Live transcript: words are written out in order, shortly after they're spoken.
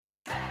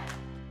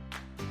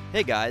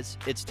Hey guys,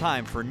 it's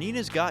time for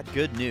Nina's Got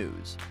Good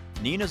News.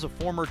 Nina's a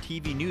former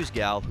TV news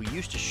gal who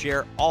used to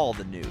share all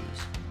the news.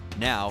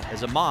 Now,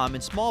 as a mom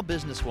and small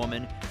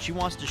businesswoman, she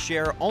wants to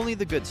share only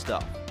the good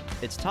stuff.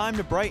 It's time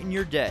to brighten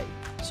your day.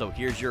 So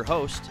here's your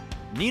host,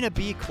 Nina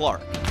B.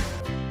 Clark.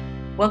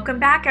 Welcome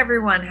back,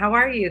 everyone. How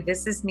are you?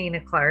 This is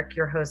Nina Clark,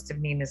 your host of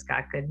Nina's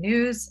Got Good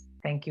News.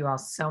 Thank you all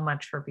so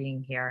much for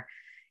being here.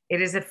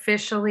 It is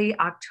officially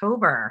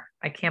October.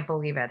 I can't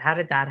believe it. How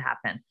did that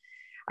happen?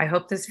 I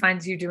hope this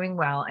finds you doing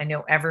well. I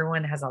know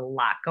everyone has a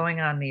lot going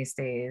on these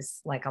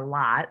days, like a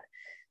lot.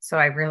 So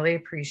I really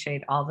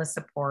appreciate all the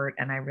support,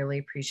 and I really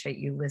appreciate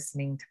you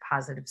listening to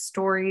positive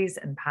stories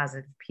and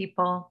positive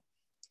people.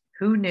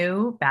 Who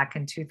knew back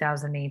in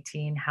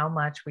 2018 how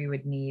much we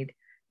would need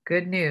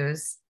good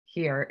news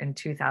here in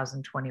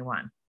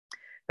 2021?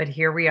 But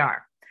here we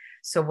are.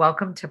 So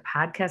welcome to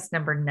podcast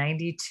number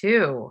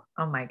 92.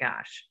 Oh my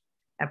gosh.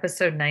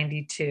 Episode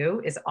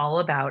 92 is all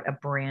about a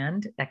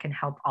brand that can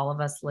help all of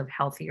us live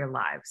healthier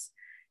lives.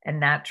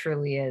 And that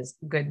truly is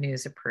good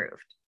news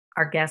approved.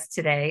 Our guest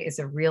today is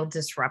a real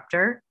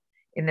disruptor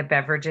in the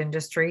beverage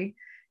industry.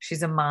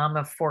 She's a mom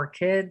of 4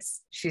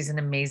 kids. She's an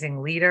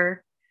amazing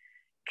leader.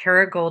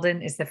 Kara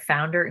Goldin is the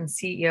founder and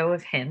CEO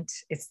of Hint.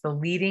 It's the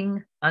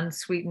leading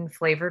unsweetened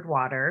flavored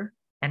water,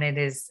 and it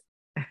is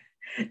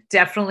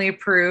definitely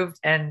approved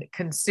and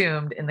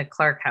consumed in the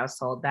Clark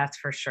household, that's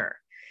for sure.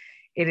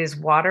 It is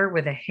water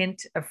with a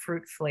hint of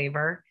fruit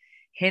flavor.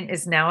 Hint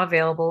is now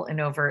available in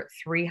over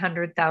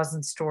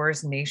 300,000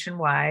 stores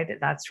nationwide.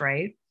 That's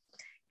right.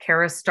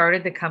 Kara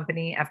started the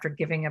company after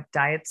giving up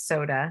diet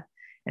soda,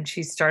 and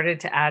she started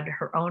to add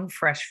her own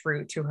fresh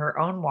fruit to her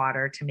own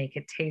water to make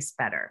it taste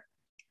better.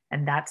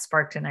 And that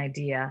sparked an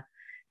idea.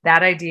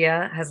 That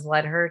idea has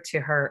led her to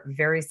her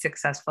very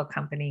successful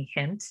company,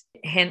 Hint.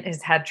 Hint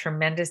has had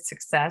tremendous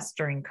success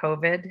during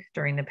COVID,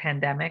 during the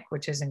pandemic,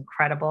 which is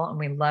incredible. And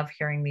we love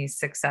hearing these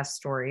success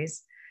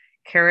stories.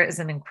 Kara is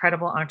an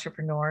incredible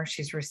entrepreneur.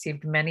 She's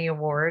received many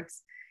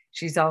awards.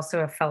 She's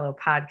also a fellow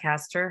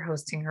podcaster,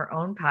 hosting her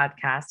own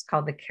podcast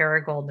called The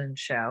Kara Goldin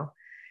Show.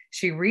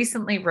 She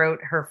recently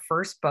wrote her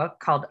first book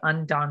called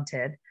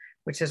Undaunted,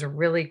 which is a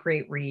really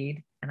great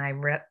read. And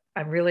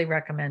I really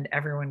recommend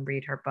everyone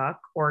read her book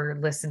or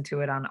listen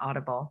to it on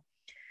Audible.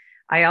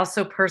 I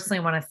also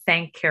personally want to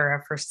thank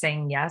Kara for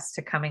saying yes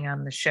to coming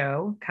on the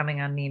show, coming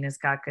on Nina's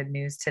Got Good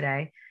News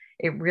today.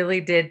 It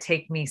really did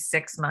take me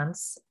 6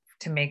 months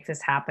to make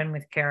this happen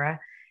with Kara,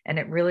 and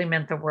it really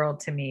meant the world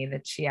to me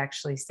that she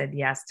actually said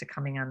yes to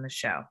coming on the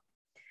show.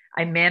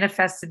 I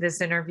manifested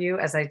this interview,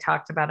 as I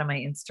talked about on my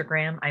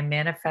Instagram. I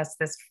manifest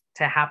this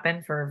to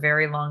happen for a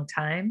very long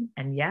time,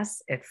 and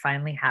yes, it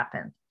finally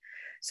happened.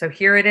 So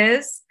here it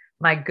is.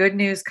 My good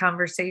news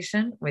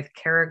conversation with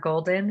Kara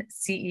Goldin,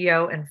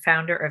 CEO and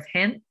founder of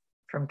Hint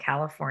from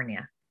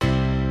California.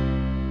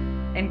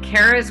 And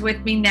Kara is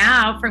with me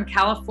now from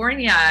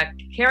California.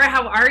 Kara,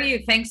 how are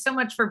you? Thanks so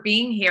much for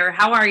being here.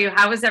 How are you?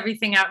 How is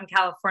everything out in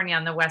California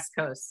on the West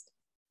Coast?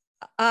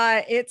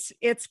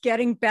 It's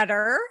getting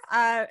better.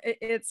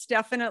 It's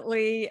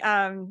definitely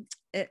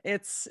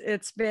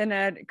it's been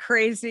a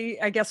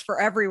crazy, I guess,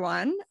 for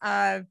everyone.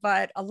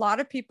 But a lot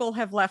of people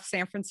have left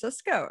San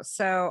Francisco.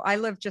 So I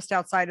live just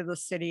outside of the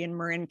city in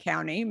Marin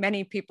County.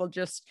 Many people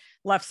just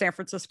left San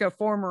Francisco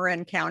for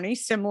Marin County,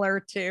 similar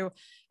to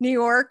New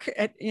York,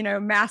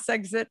 mass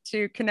exit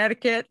to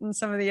Connecticut and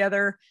some of the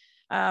other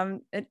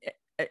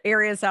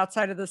areas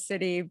outside of the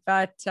city.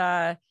 But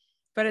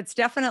it's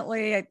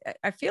definitely,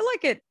 I feel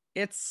like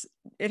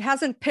it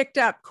hasn't picked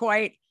up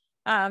quite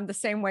the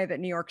same way that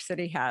New York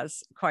City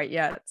has quite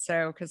yet.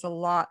 So, because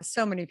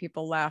so many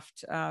people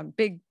left,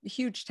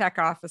 huge tech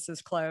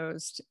offices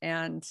closed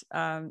and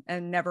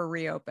never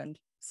reopened.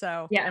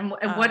 So yeah.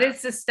 And what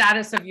is the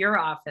status of your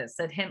office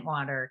at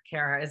Hintwater,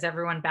 Kara? Is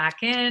everyone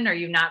back in? Are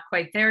you not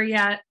quite there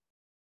yet?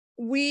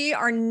 We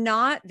are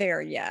not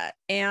there yet.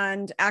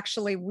 And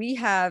actually we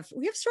have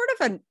sort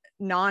of a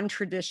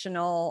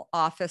non-traditional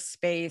office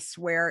space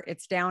where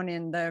it's down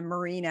in the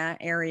Marina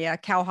area,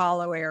 Cow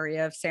Hollow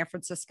area of San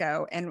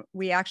Francisco. And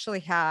we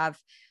actually have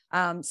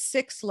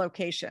 6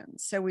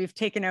 locations. So we've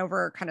taken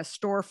over kind of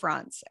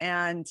storefronts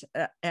and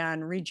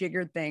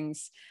rejiggered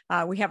things.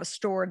 We have a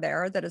store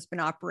there that has been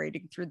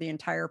operating through the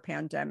entire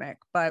pandemic,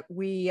 but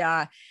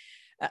there's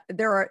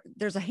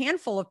a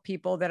handful of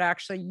people that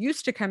actually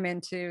used to come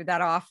into that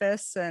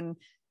office, and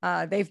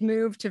they've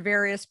moved to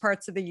various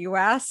parts of the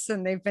US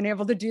and they've been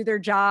able to do their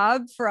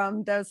job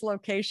from those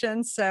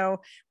locations.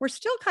 So we're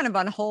still kind of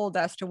on hold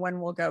as to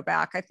when we'll go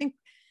back. I think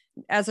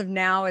as of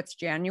now, it's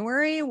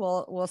January.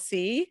 We'll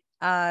see.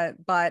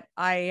 But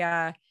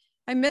I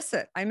miss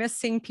it. I miss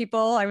seeing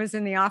people. I was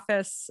in the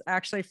office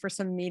actually for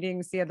some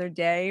meetings the other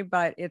day,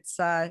 but it's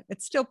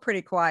still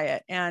pretty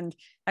quiet. And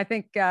I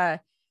think,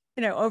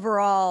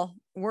 overall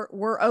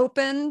we're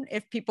open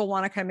if people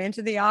want to come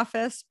into the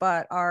office,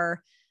 but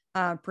our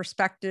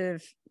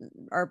perspective is,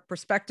 our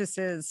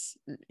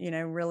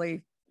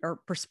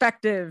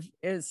perspective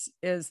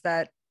is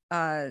that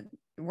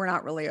we're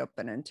not really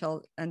open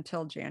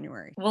until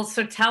January. Well,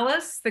 so tell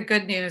us the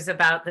good news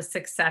about the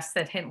success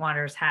that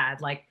Hintwater's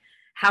had. Like,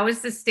 How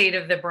is the state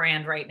of the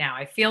brand right now?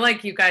 I feel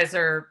like you guys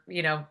are,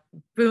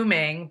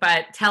 booming,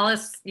 but tell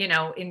us,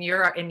 in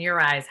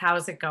your eyes, how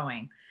is it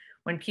going?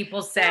 When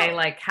people say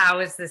like, how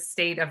is the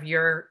state of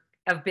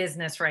of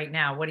business right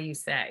now? What do you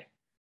say?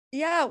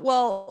 Yeah,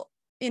 well,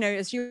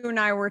 as you and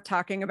I were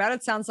talking about,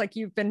 it sounds like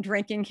you've been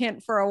drinking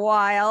Hint for a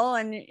while,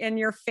 and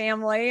your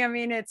family. I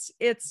mean,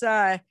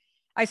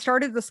 I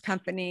started this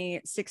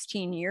company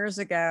 16 years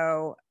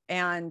ago,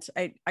 and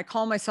I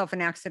call myself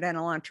an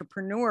accidental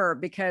entrepreneur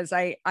because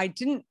I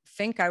didn't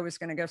think I was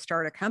going to go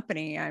start a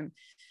company. I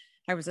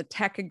was a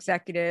tech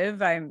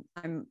executive. I'm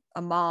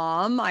a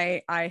mom.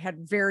 I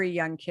had very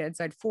young kids.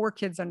 I had 4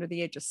 kids under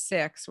the age of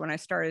 6 when I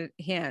started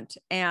Hint.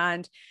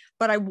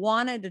 But I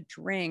wanted a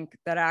drink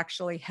that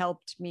actually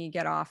helped me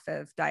get off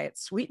of diet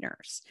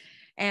sweeteners.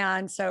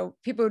 And so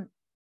people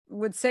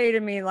would say to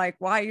me, like,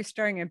 why are you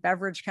starting a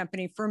beverage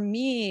company? For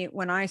me,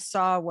 when I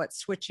saw what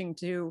switching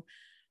to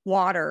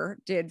water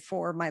did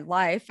for my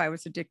life, I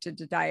was addicted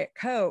to Diet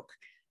Coke.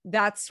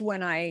 That's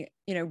when I,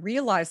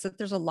 realized that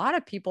there's a lot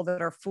of people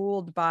that are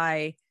fooled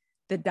by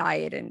the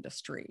diet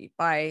industry,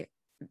 by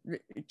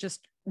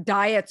just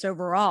diets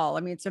overall.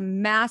 I mean, it's a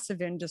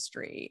massive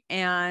industry.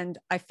 And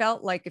I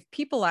felt like if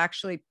people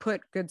actually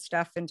put good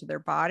stuff into their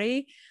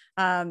body,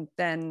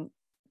 then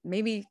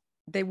maybe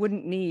they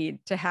wouldn't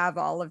need to have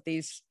all of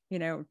these,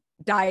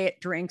 diet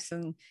drinks,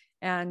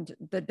 and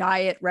the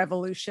diet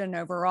revolution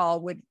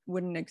overall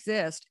wouldn't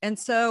exist. And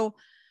so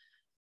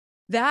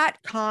that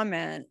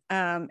comment,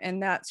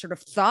 and that sort of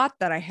thought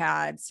that I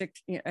had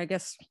I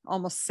guess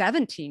almost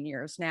 17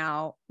 years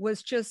now,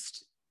 was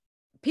just,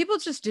 people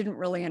just didn't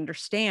really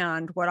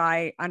understand what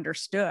I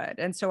understood.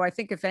 And so I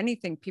think if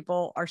anything,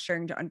 people are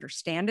starting to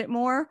understand it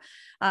more,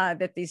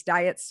 that these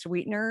diet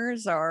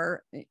sweeteners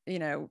are,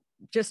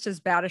 just as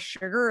bad as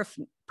sugar, if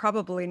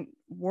probably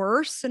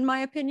worse, in my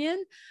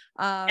opinion.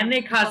 And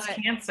they cause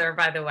cancer,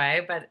 by the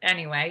way. But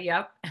anyway,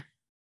 yep. A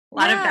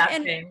lot of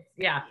bad things.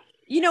 Yeah.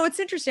 It's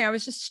interesting. I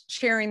was just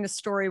sharing the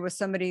story with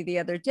somebody the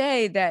other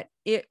day that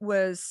it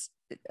was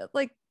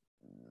like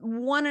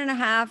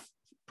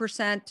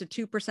 1.5% to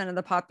 2% of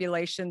the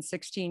population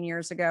 16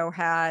 years ago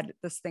had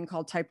this thing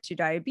called type 2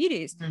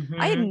 diabetes. Mm-hmm.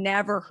 I had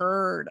never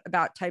heard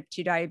about type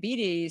 2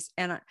 diabetes.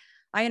 And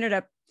I ended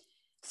up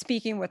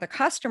speaking with a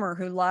customer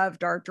who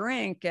loved our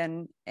drink,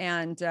 and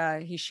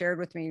he shared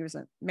with me he was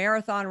a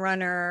marathon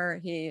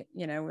runner. He,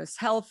 was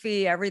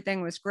healthy,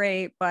 everything was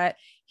great, but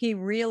he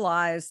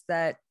realized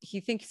that he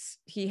thinks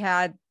he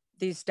had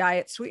these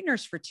diet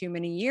sweeteners for too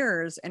many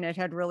years, and it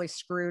had really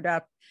screwed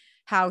up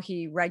how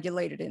he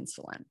regulated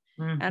insulin.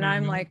 Mm-hmm. And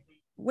I'm like,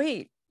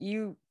 wait,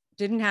 you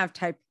didn't have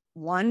type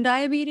 1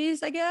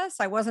 diabetes? I guess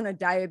I wasn't a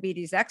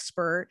diabetes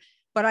expert,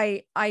 but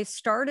I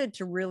started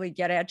to really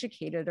get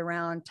educated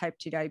around type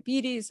 2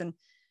 diabetes, and,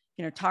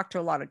 talked to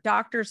a lot of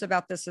doctors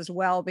about this as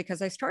well, because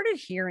I started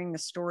hearing the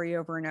story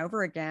over and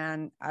over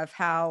again of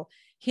how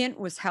Hint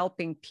was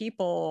helping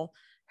people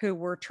who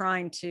were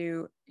trying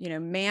to,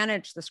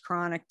 manage this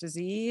chronic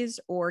disease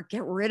or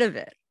get rid of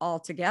it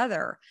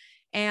altogether.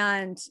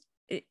 And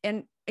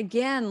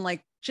again,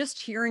 like,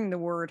 just hearing the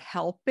word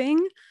helping,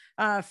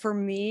 for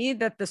me,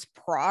 that this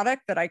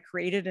product that I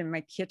created in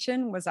my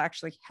kitchen was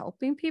actually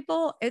helping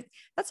people,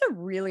 that's a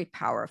really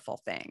powerful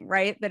thing,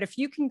 right? That if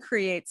you can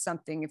create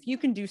something, if you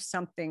can do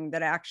something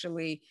that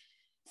actually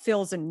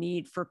fills a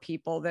need for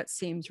people that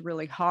seems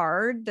really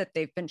hard, that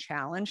they've been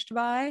challenged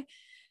by,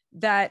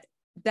 that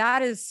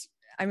is,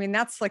 I mean,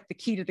 that's like the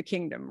key to the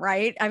kingdom,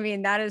 right? I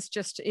mean, that is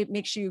just, it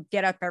makes you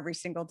get up every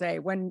single day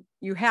when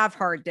you have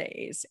hard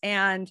days.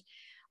 And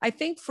I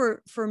think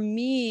for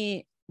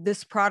me,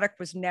 this product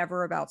was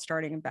never about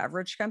starting a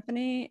beverage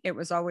company. It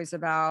was always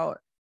about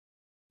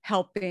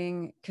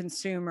helping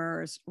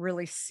consumers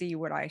really see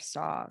what I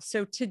saw.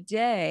 So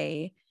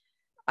today,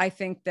 I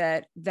think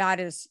that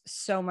is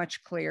so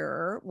much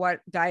clearer what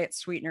diet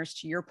sweeteners,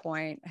 to your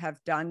point,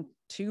 have done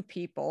to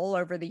people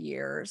over the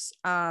years.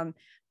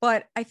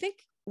 But I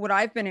think what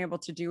I've been able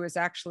to do is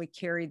actually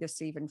carry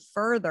this even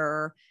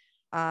further,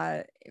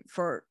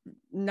 for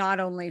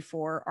not only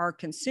for our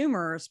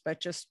consumers,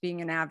 but just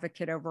being an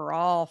advocate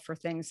overall for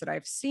things that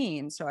I've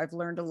seen. So I've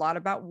learned a lot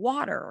about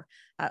water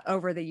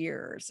over the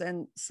years.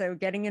 And so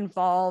getting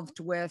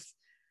involved with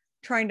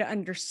trying to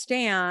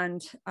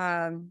understand,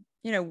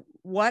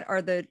 what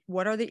are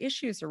the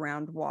issues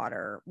around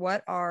water? Why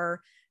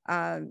are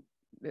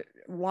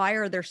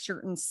there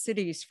certain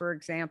cities, for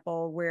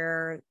example,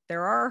 where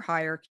there are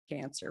higher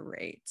cancer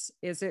rates?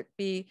 Is it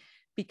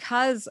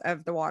because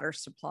of the water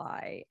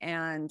supply?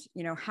 And,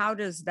 how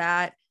does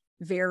that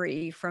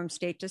vary from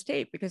state to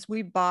state? Because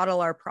we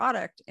bottle our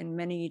product in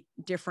many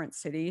different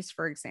cities,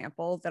 for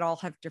example, that all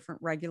have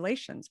different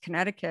regulations.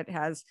 Connecticut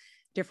has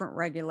different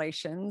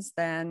regulations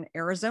than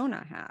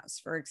Arizona has,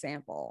 for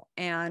example.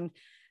 And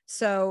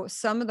so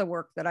some of the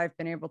work that I've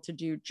been able to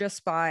do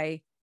just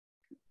by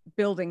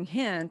building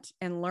Hint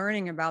and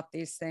learning about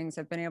these things,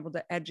 I've been able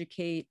to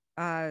educate,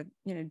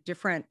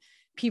 different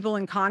people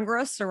in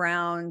Congress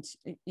around,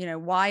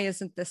 why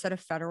isn't this at a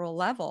federal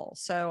level?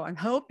 So I'm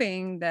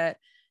hoping that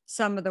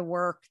some of the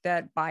work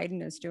that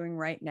Biden is doing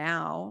right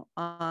now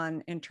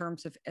in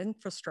terms of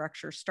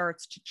infrastructure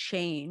starts to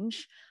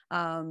change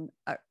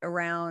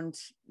around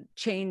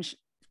change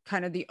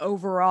kind of the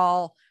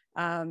overall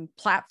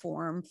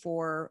platform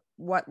for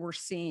what we're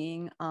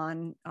seeing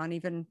on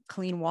even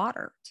clean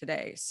water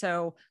today.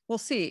 So we'll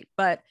see.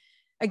 But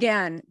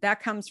again,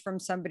 that comes from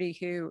somebody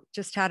who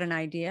just had an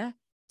idea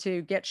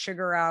to get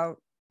sugar out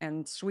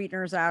and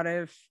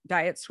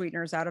diet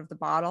sweeteners out of the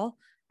bottle.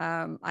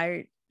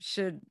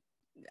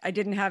 I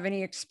didn't have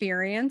any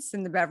experience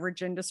in the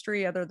beverage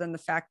industry other than the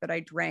fact that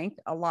I drank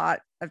a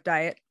lot of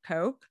Diet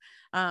Coke.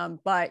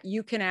 But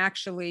you can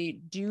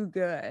actually do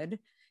good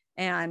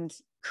and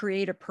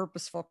create a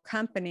purposeful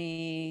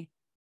company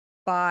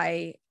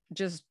by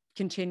just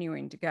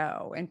continuing to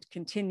go and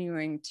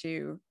continuing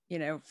to,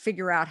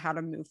 figure out how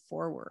to move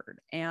forward.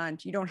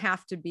 And you don't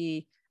have to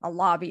be a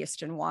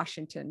lobbyist in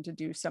Washington to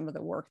do some of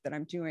the work that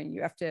I'm doing.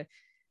 You have to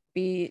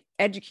be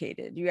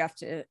educated. You have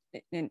to,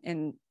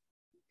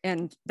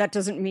 and that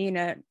doesn't mean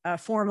a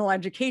formal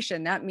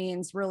education. That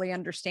means really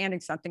understanding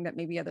something that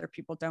maybe other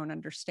people don't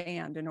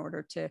understand in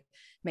order to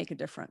make a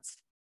difference.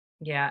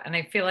 Yeah. And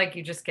I feel like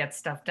you just get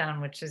stuff done,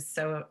 which is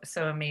so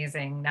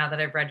amazing. Now that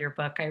I've read your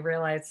book, I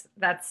realize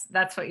that's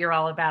what you're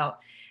all about.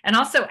 And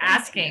also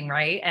asking,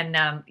 right? And,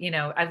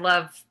 I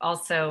love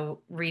also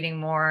reading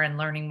more and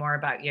learning more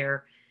about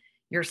your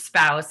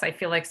spouse. I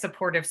feel like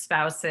supportive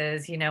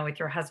spouses, with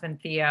your husband,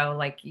 Theo,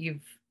 like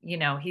he's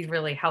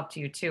really helped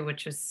you too,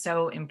 which is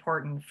so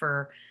important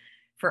for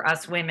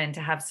us women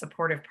to have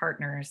supportive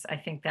partners. I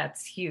think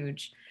that's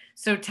huge.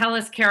 So tell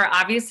us, Kara,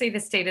 obviously the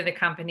state of the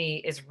company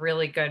is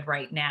really good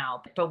right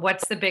now, but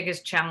what's the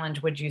biggest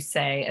challenge, would you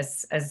say,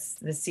 as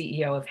the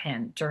CEO of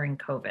Hint during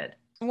COVID?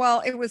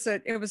 Well, it was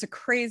a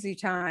crazy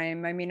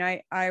time. I mean,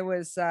 I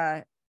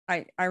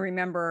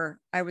remember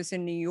I was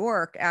in New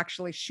York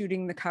actually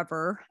shooting the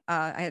cover.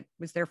 I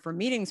was there for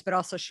meetings, but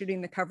also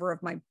shooting the cover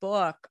of my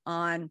book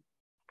on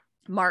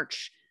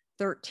March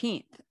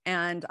 13th.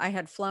 And I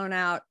had flown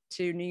out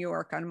to New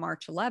York on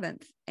March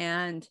 11th.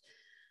 And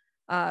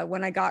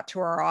when I got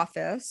to our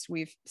office,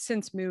 we've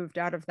since moved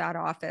out of that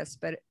office,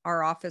 but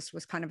our office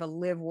was kind of a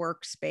live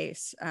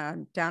workspace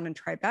down in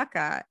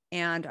Tribeca.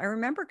 And I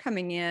remember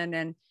coming in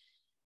and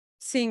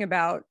seeing we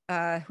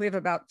have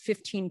about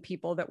 15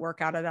 people that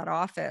work out of that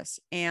office.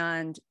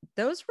 And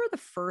those were the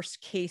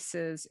first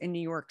cases in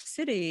New York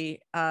City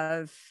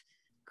of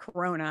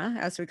Corona,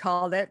 as we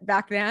called it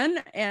back then.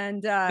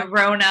 And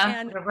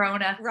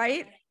Corona.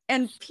 Right.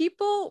 And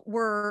people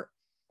were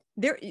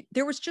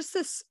there was just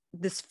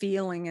this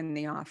feeling in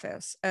the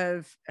office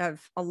of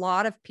a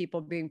lot of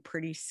people being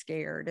pretty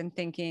scared and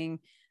thinking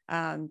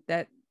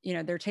that,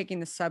 they're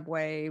taking the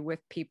subway with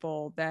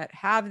people that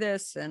have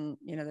this. And,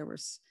 there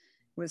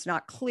was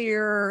not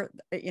clear,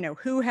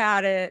 who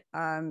had it.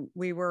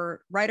 We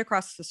were right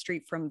across the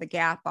street from the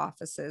Gap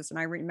offices. And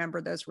I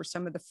remember those were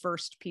some of the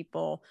first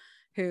people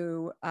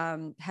who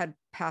had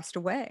passed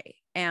away.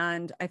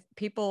 And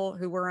people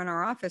who were in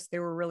our office, they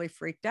were really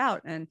freaked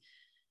out. And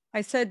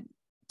I said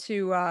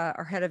to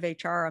our head of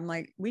HR, I'm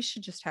like, we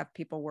should just have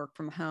people work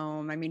from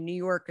home. I mean, New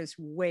York is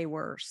way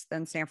worse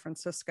than San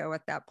Francisco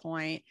at that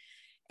point.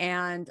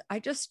 And I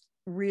just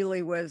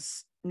really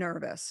was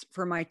nervous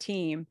for my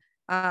team.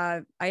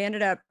 I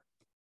ended up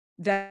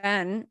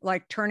then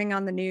turning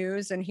on the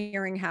news and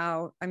hearing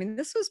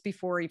this was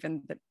before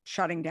even the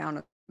shutting down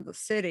of the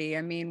city.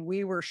 I mean,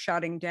 we were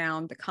shutting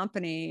down the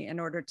company in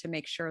order to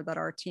make sure that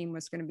our team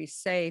was going to be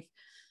safe.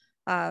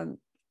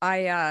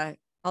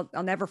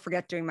 I'll never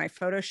forget doing my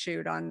photo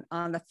shoot on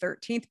the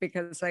 13th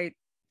because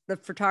the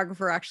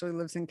photographer actually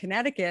lives in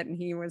Connecticut and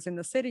he was in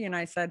the city. And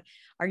I said,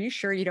 are you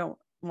sure you don't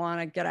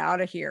want to get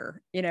out of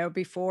here,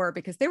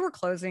 because they were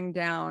closing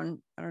down.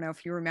 I don't know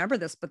if you remember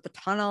this, but the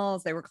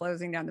tunnels, they were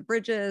closing down the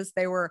bridges.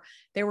 They were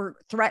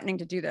threatening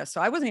to do this. So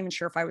I wasn't even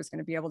sure if I was going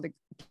to be able to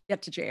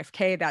get to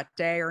JFK that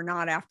day or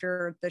not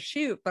after the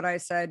shoot. But I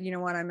said, you know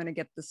what, I'm going to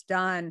get this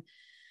done.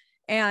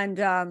 And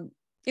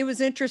it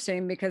was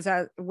interesting because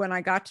when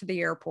I got to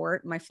the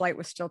airport, my flight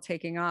was still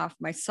taking off.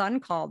 My son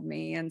called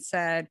me and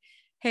said,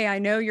 hey, I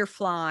know you're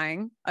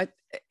flying.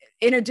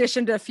 In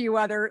addition to a few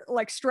other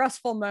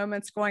stressful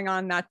moments going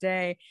on that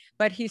day.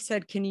 But he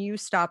said, can you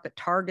stop at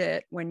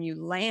Target when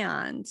you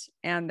land?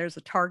 And there's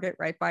a Target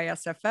right by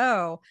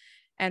SFO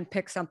and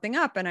pick something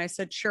up. And I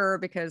said, sure,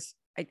 because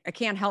I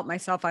can't help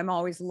myself. I'm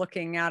always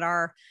looking at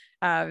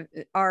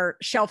our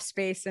shelf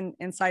space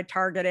inside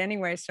Target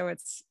anyway. So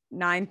it's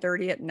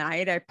 9:30 at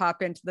night. I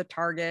pop into the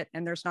Target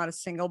and there's not a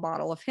single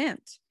bottle of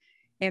Hint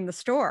in the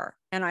store.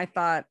 And I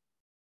thought,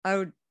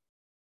 oh,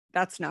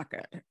 that's not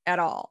good at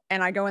all.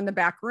 And I go in the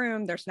back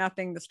room, there's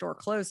nothing, the store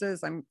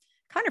closes. I'm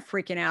kind of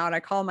freaking out. I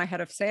call my head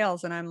of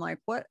sales and I'm like,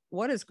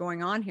 what is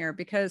going on here?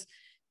 Because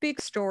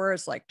big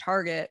stores like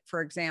Target,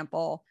 for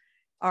example,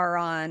 are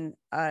on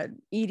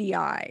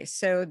EDI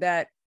so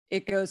that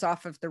it goes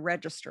off of the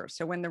register.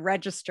 So when the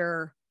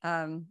register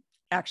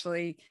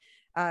actually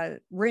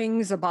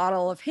rings a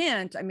bottle of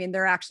Hint, I mean,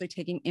 they're actually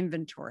taking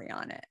inventory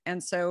on it.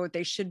 And so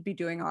they should be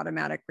doing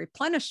automatic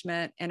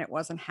replenishment, and it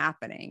wasn't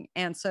happening.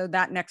 And so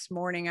that next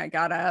morning I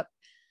got up,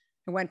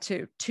 I went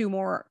to 2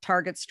 more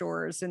Target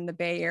stores in the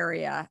Bay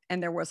Area,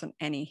 and there wasn't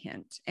any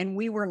Hint. And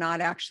we were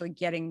not actually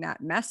getting that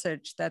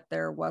message that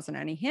there wasn't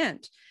any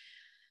Hint.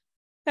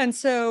 And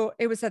so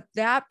it was at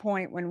that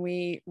point when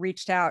we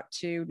reached out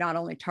to not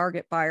only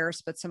Target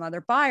buyers, but some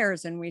other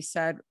buyers. And we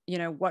said,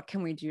 what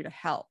can we do to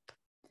help?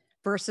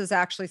 Versus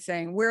actually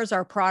saying, where's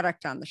our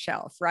product on the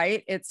shelf,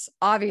 right? It's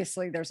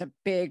obviously there's a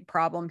big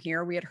problem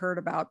here. We had heard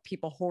about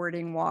people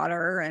hoarding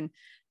water and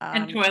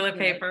toilet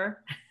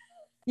paper.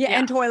 Yeah,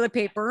 and toilet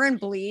paper and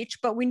bleach,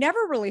 but we never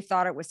really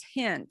thought it was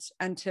Hint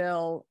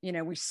until,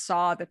 we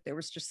saw that there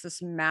was just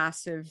this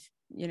massive,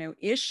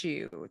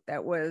 issue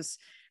that was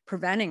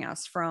preventing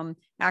us from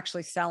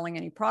actually selling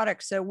any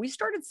product. So we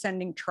started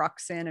sending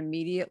trucks in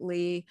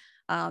immediately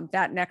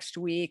that next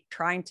week,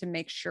 trying to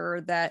make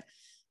sure that,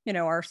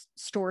 our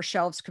store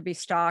shelves could be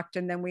stocked.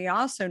 And then we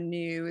also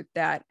knew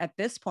that at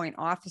this point,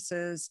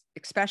 offices,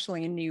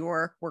 especially in New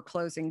York, were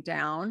closing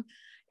down.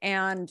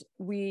 And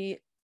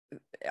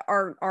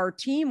our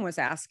team was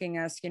asking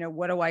us,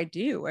 what do I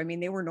do? I mean,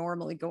 they were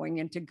normally going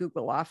into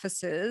Google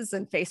offices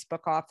and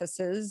Facebook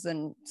offices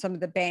and some of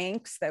the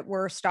banks that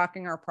were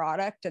stocking our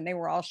product, and they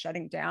were all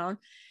shutting down.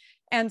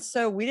 And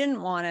so we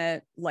didn't want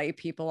to lay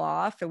people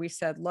off. And we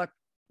said, look,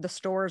 the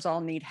stores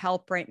all need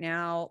help right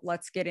now.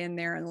 Let's get in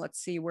there and let's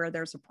see where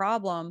there's a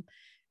problem.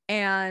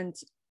 And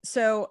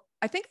so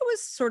I think it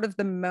was sort of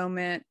the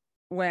moment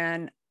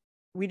when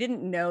we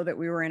didn't know that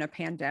we were in a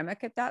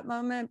pandemic at that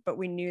moment, but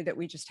we knew that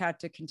we just had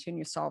to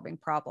continue solving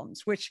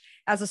problems, which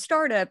as a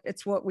startup,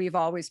 it's what we've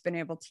always been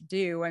able to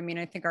do. I mean,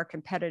 I think our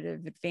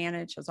competitive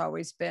advantage has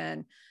always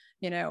been,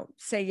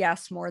 say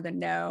yes more than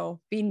no,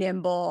 be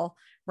nimble,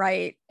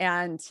 right?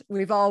 And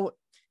we've all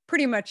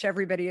pretty much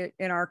everybody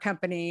in our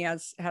company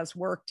has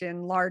worked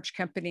in large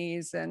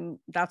companies. And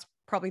that's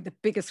probably the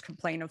biggest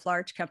complaint of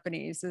large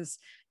companies is,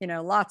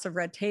 lots of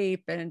red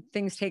tape and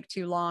things take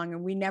too long.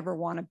 And we never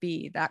want to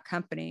be that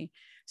company.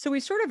 So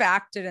we sort of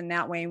acted in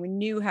that way and we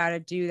knew how to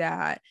do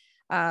that.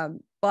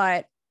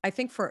 But I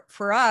think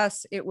for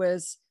us, it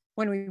was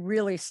when we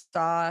really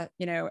saw,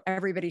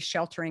 everybody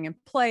sheltering in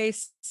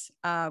place.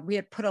 We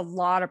had put a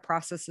lot of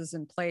processes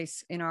in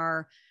place in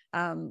our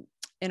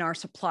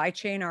supply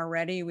chain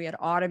already. We had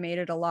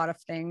automated a lot of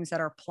things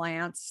at our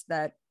plants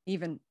that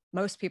even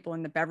most people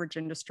in the beverage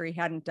industry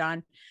hadn't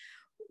done.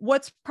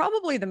 What's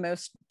probably the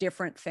most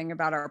different thing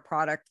about our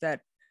product that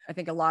I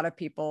think a lot of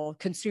people,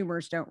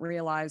 consumers, don't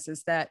realize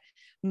is that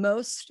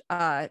most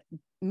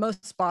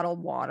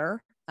bottled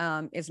water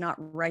is not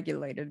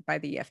regulated by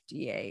the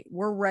FDA.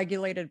 We're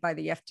regulated by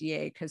the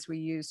FDA because we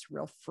use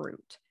real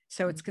fruit.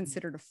 So it's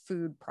considered a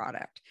food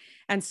product.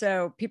 And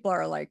so people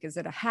are like, is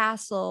it a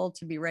hassle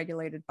to be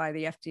regulated by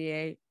the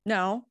FDA?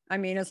 No. I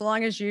mean, as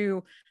long as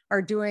you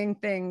are doing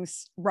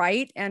things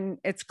right and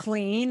it's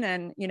clean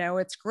and,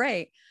 it's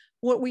great.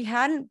 What we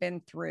hadn't been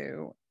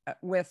through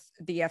with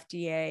the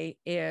FDA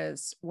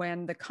is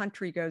when the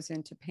country goes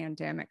into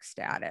pandemic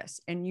status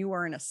and you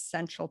are an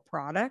essential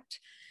product,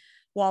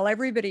 while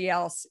everybody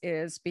else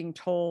is being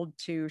told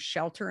to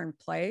shelter in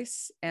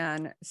place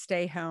and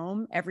stay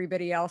home,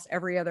 everybody else,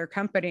 every other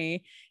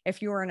company,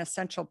 if you are an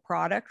essential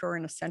product or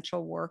an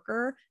essential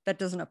worker, that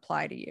doesn't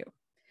apply to you.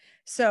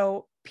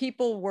 So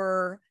people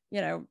were,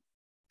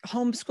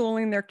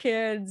 homeschooling their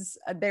kids.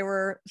 They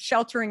were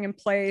sheltering in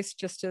place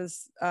just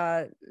as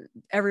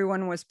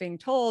everyone was being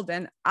told.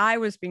 And I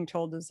was being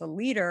told as a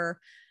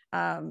leader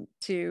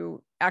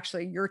to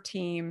actually, your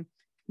team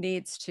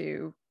needs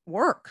to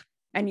work.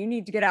 And you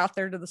need to get out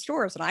there to the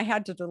stores. And I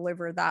had to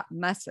deliver that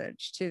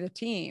message to the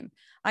team.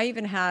 I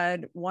even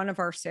had one of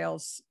our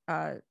sales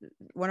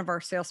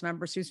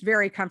members who's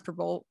very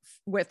comfortable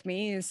with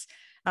me, he's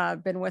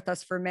been with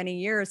us for many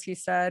years. He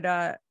said,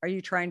 are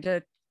you trying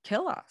to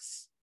kill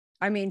us?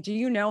 I mean, do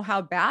you know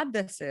how bad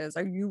this is?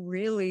 Are you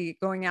really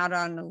going out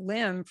on a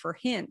limb for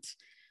Hint?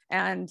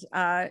 And,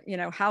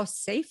 how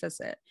safe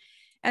is it?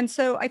 And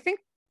so I think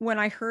when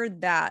I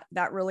heard that,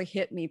 that really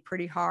hit me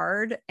pretty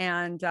hard.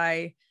 And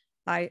I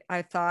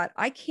thought,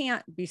 I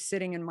can't be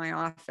sitting in my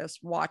office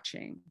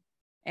watching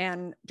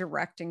and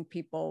directing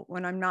people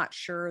when I'm not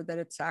sure that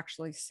it's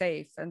actually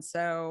safe. And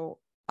so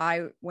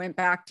I went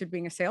back to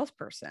being a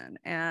salesperson,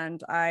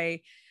 and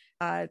I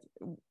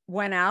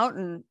went out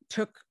and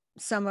took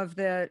some of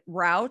the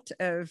route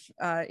of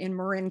in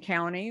Marin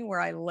County where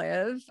I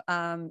live.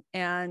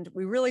 And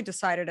we really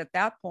decided at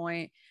that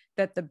point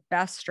that the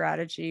best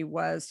strategy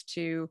was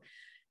to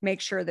make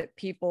sure that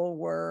people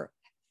were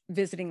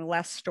visiting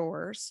less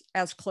stores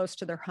as close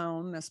to their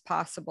home as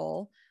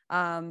possible.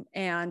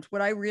 And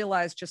what I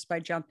realized just by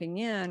jumping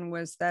in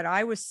was that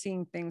I was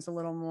seeing things a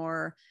little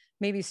more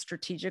maybe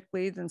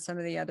strategically than some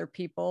of the other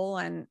people,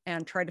 and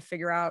try to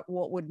figure out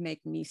what would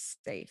make me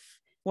safe,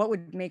 what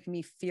would make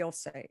me feel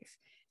safe.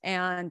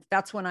 And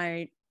that's when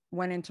I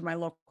went into my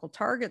local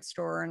Target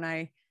store and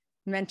I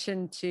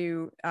mentioned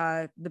to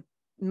the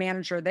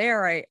manager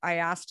there, I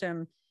asked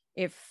him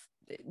if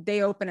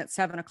they open at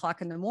 7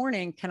 o'clock in the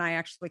morning. Can I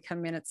actually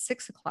come in at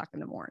 6 o'clock in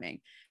the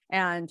morning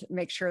and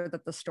make sure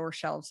that the store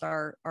shelves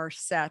are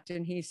set?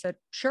 And he said,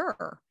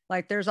 sure.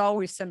 Like, there's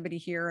always somebody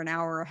here an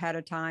hour ahead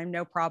of time,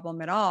 no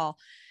problem at all.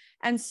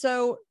 And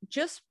so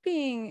just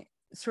being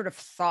sort of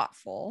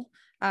thoughtful,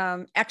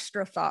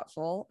 extra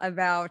thoughtful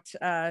about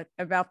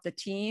the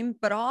team,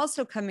 but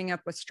also coming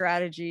up with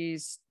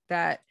strategies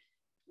that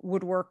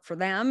would work for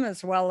them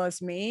as well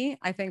as me,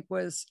 I think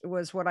was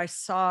what I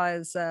saw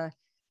as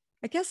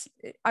I guess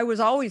I was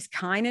always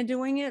kind of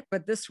doing it,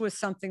 but this was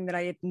something that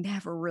I had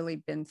never really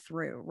been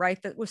through,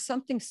 right? That was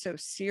something so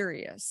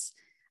serious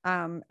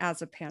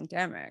as a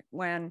pandemic.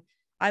 When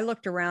I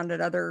looked around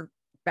at other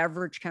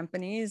beverage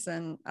companies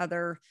and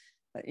other,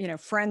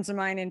 friends of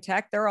mine in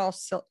tech, they're all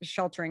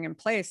sheltering in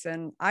place.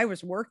 And I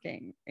was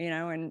working,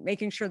 and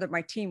making sure that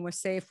my team was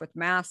safe with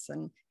masks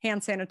and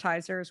hand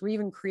sanitizers. We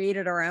even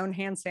created our own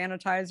hand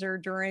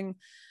sanitizer during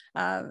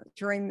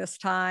this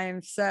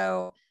time.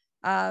 So,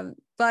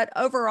 but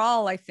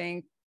overall, I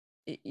think,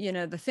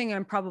 the thing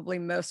I'm probably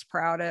most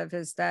proud of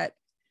is that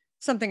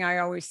something I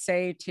always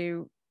say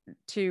to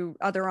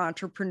other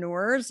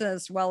entrepreneurs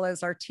as well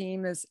as our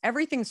team is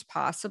everything's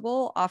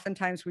possible.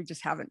 Oftentimes we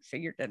just haven't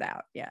figured it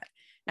out yet.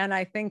 And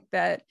I think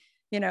that,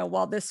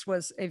 while this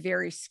was a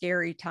very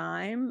scary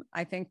time,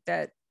 I think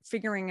that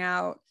figuring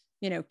out,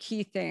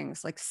 key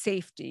things like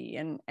safety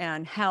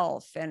and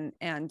health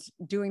and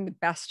doing the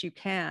best you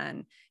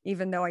can,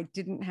 even though I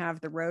didn't have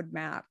the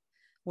roadmap,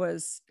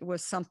 was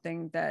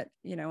something that,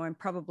 I'm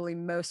probably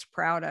most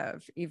proud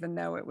of, even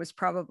though it was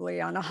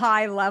probably on a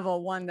high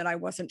level, one that I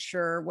wasn't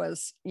sure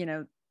was,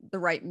 the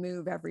right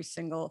move every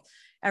single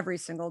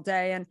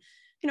day. And,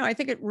 I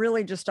think it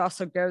really just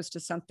also goes to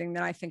something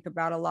that I think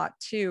about a lot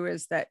too,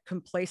 is that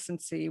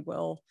complacency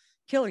will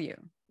kill you,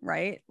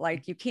 right?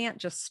 Like, you can't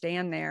just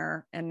stand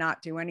there and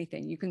not do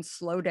anything. You can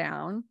slow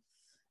down,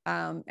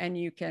 and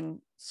you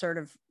can sort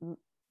of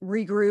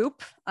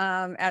regroup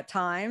at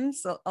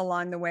times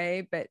along the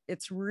way, but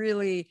it's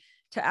really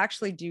to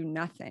actually do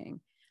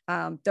nothing.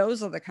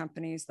 Those are the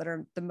companies that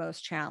are the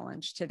most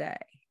challenged today.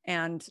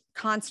 And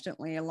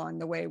constantly along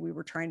the way, we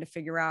were trying to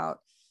figure out,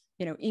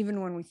 even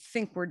when we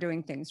think we're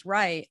doing things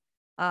right,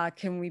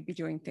 can we be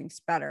doing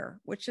things better?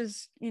 Which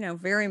is,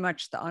 very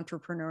much the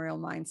entrepreneurial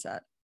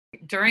mindset.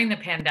 During the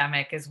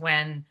pandemic is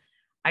when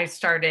I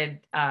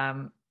started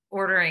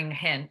ordering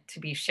Hint to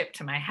be shipped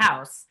to my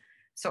house.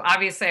 So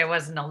obviously I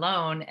wasn't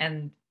alone.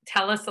 And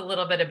tell us a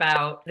little bit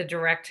about the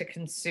direct to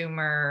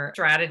consumer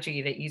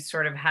strategy that you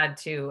sort of had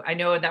to, I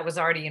know that was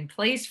already in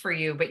place for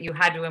you, but you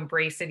had to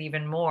embrace it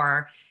even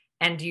more.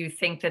 And do you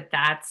think that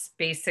that's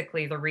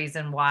basically the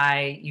reason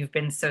why you've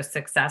been so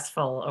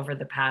successful over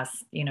the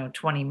past,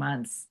 20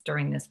 months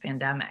during this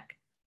pandemic?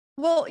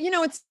 Well,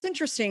 it's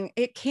interesting.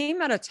 It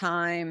came at a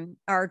time,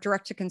 our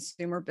direct to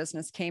consumer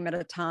business came at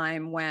a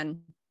time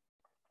when,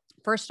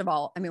 first of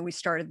all, I mean, we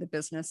started the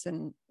business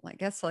in, I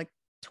guess, like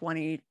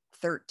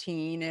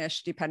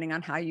 2013-ish, depending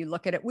on how you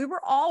look at it. We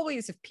were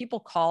always, if people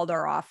called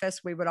our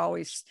office, we would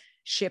always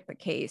ship a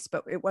case,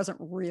 but it wasn't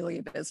really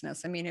a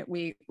business. I mean,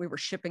 we were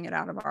shipping it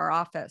out of our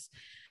office.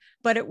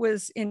 But it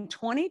was in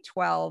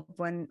 2012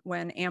 when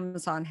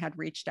Amazon had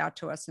reached out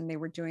to us and they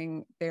were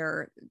going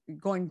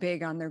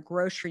big on their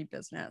grocery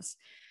business.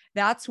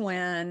 That's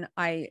when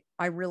I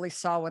really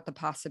saw what the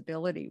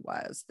possibility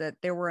was, that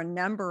there were a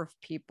number of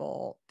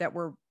people that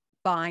were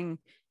buying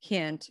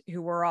Hint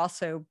who were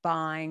also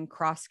buying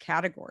cross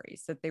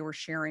categories that they were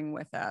sharing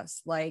with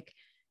us, like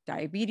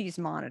diabetes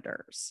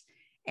monitors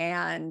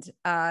and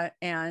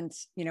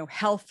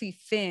healthy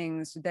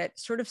things that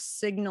sort of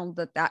signaled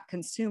that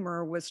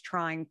consumer was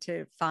trying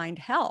to find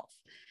health.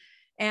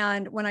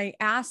 And when I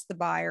asked the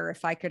buyer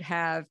if I could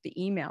have the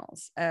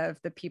emails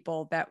of the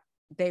people that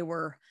they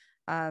were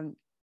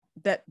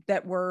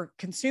that were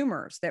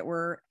consumers that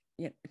were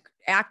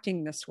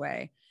acting this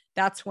way,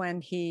 that's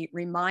when he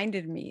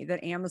reminded me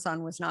that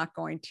Amazon was not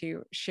going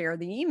to share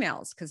the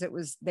emails because it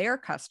was their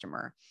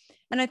customer.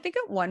 And I think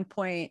at one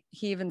point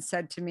he even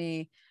said to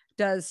me,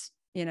 does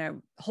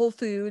Whole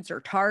Foods or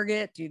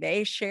Target, do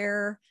they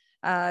share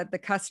the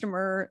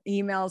customer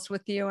emails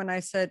with you? And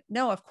I said,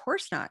 no, of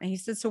course not. And he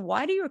said, so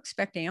why do you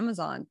expect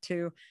Amazon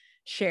to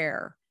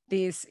share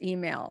these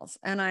emails?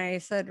 And I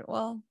said,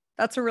 well,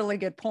 that's a really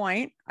good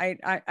point.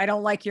 I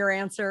don't like your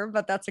answer,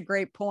 but that's a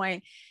great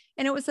point.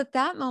 And it was at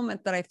that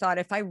moment that I thought,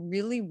 if I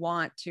really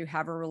want to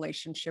have a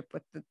relationship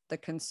with the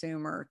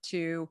consumer,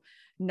 to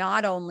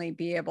not only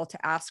be able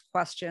to ask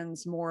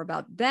questions more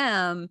about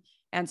them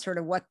and sort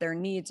of what their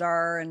needs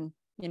are and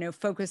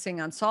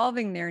focusing on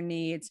solving their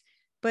needs.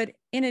 But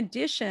in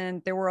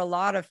addition, there were a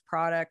lot of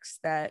products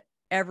that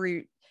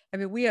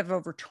we have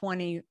over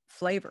 20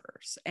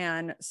 flavors.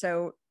 And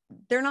so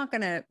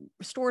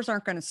stores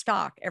aren't going to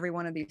stock every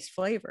one of these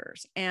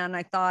flavors. And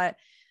I thought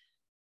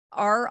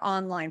our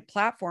online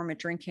platform at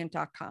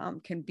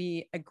drinkhint.com can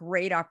be a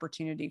great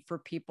opportunity for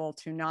people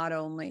to not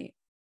only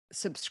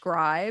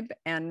subscribe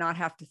and not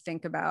have to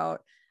think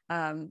about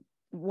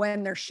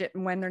when their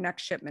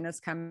next shipment is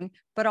coming,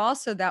 but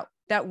also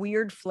that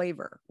weird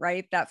flavor,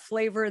 right? That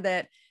flavor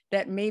that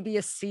that maybe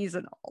is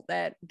seasonal,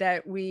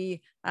 that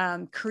we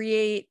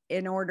create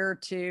in order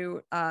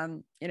to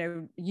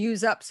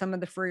use up some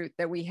of the fruit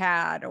that we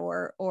had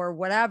or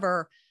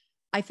whatever.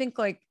 I think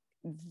like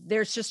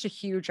there's just a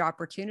huge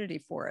opportunity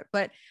for it.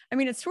 But I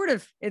mean,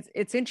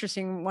 it's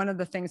interesting. One of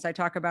the things I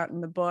talk about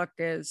in the book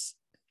is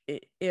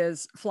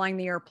flying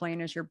the airplane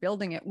as you're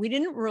building it. We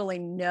didn't really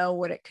know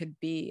what it could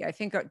be. I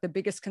think the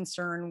biggest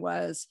concern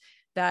was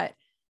that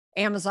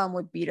Amazon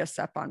would beat us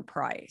up on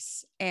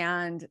price.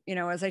 And,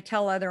 as I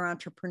tell other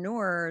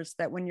entrepreneurs,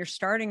 that when you're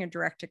starting a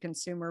direct to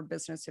consumer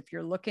business, if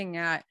you're looking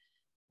at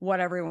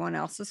what everyone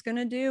else is going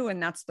to do,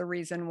 and that's the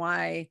reason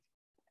why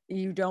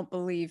you don't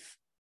believe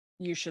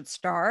you should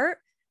start,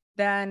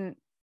 then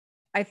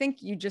I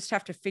think you just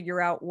have to figure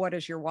out what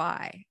is your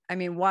why. I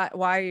mean, why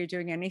are you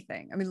doing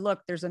anything? I mean,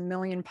 look, there's a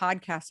million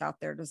podcasts out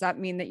there. Does that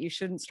mean that you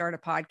shouldn't start a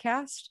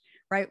podcast?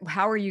 Right?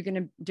 How are you going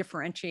to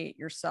differentiate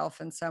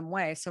yourself in some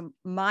way? So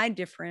my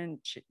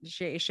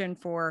differentiation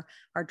for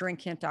our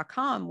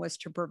drinkhint.com was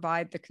to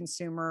provide the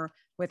consumer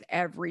with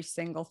every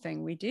single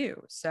thing we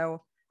do.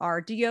 So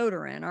our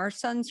deodorant, our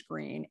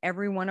sunscreen,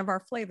 every one of our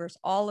flavors,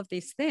 all of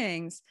these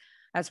things,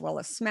 as well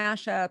as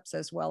smash ups,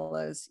 as well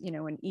as,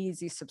 an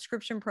easy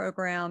subscription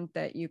program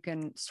that you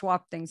can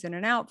swap things in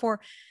and out for.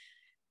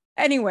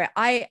 Anyway,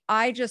 I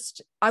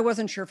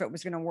wasn't sure if it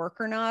was going to work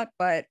or not,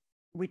 but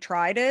we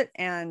tried it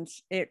and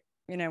it,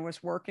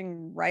 was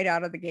working right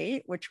out of the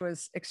gate, which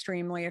was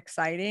extremely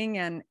exciting.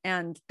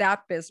 And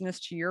that business,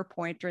 to your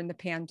point, during the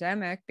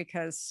pandemic,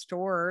 because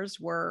stores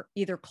were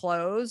either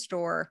closed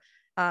or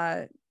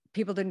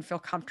people didn't feel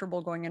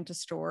comfortable going into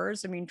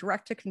stores. I mean,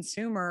 direct to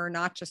consumer,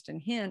 not just in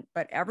Hint,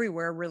 but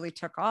everywhere, really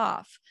took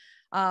off.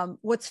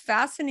 What's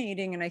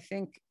fascinating, and I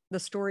think the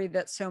story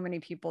that so many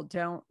people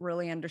don't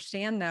really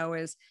understand, though,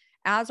 is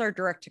as our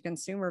direct to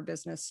consumer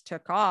business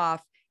took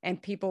off and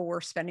people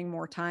were spending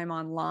more time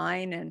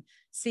online and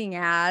seeing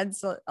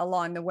ads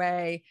along the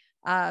way,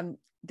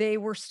 they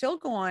were still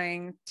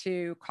going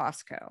to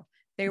Costco.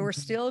 They were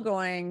still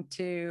going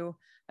to,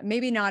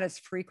 maybe not as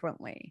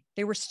frequently,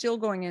 they were still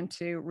going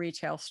into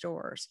retail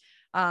stores.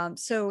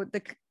 So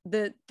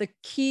the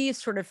key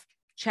sort of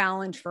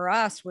challenge for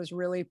us was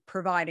really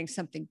providing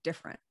something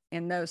different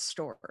in those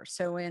stores.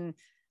 So in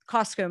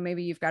Costco,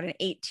 maybe you've got an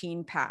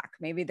 18 pack,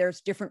 maybe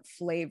there's different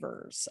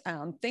flavors,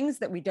 things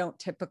that we don't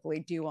typically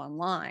do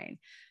online,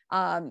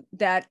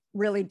 that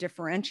really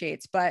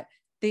differentiates. But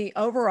the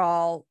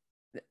overall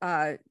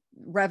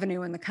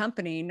revenue in the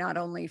company, not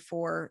only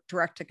for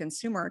direct to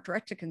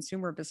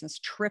consumer business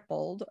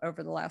tripled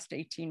over the last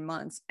 18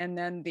 months. And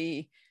then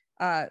the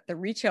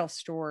retail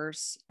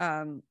stores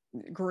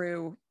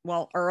grew,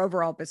 well, our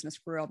overall business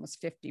grew almost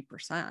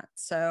 50%.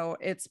 So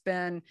it's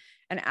been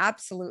an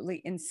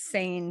absolutely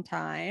insane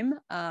time.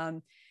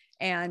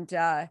 And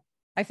I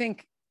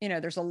think,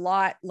 there's a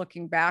lot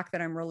looking back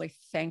that I'm really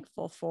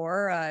thankful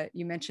for.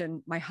 You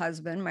mentioned my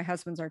husband. My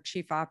husband's our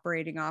chief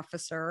operating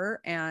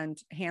officer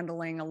and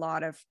handling a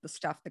lot of the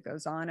stuff that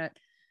goes on at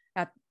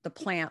the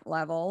plant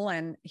level.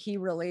 And he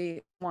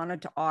really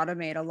wanted to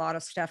automate a lot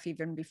of stuff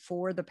even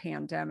before the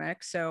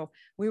pandemic. So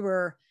we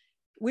were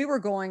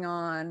going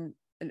on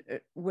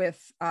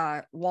with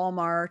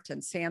Walmart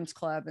and Sam's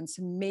Club and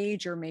some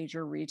major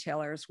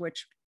retailers,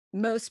 which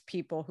most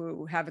people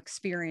who have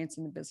experience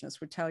in the business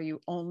would tell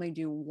you only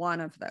do one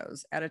of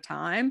those at a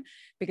time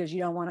because you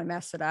don't want to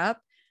mess it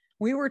up.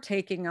 We were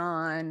taking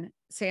on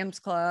Sam's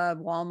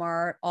Club,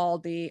 Walmart,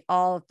 Aldi,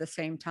 all at the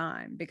same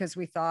time because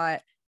we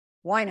thought,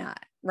 why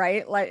not?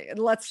 Right? Like,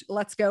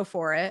 let's go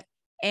for it.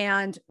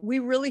 And we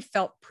really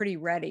felt pretty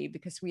ready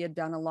because we had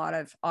done a lot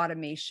of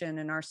automation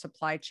in our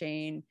supply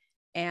chain.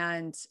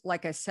 And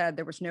like I said,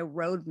 there was no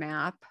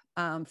roadmap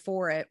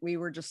for it. We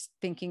were just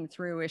thinking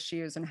through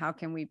issues and how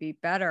can we be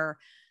better?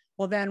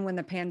 Well, then when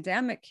the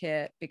pandemic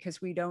hit,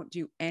 because we don't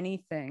do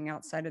anything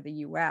outside of the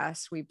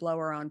US, we blow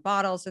our own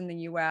bottles in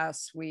the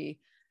US,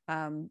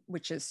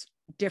 which is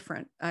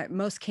different.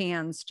 Most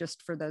cans,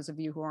 just for those of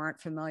you who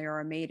aren't familiar,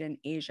 are made in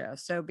Asia.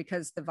 So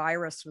because the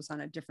virus was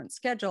on a different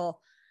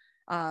schedule,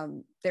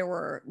 there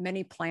were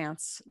many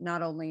plants,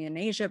 not only in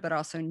Asia, but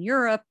also in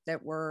Europe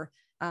that were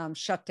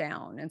shut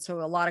down. And so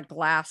a lot of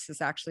glass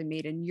is actually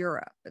made in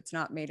Europe. It's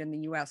not made in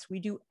the US. We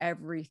do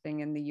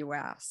everything in the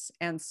US.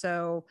 And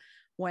so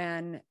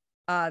when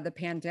the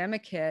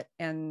pandemic hit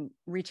and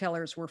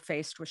retailers were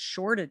faced with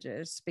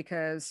shortages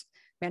because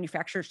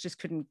manufacturers just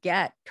couldn't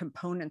get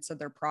components of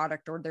their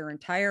product or their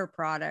entire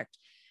product,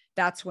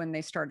 that's when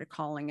they started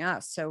calling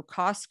us. So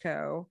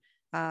Costco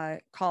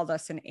called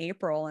us in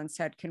April and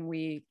said, can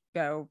we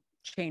go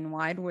chain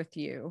wide with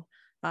you?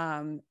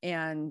 And,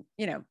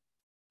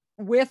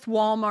 with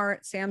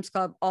Walmart, Sam's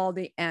Club,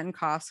 Aldi, and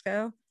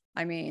Costco,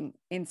 I mean,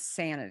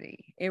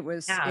 insanity. It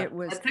was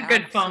That's a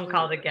good phone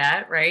call to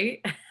get,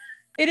 right?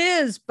 It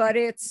is, but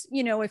it's,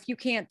 if you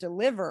can't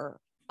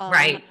deliver on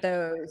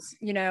those,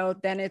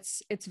 then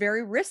it's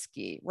very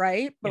risky,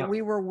 right? But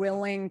we were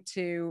willing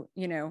to,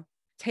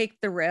 take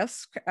the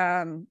risk.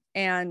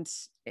 And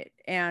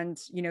and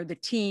the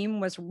team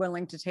was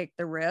willing to take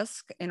the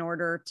risk in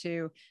order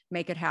to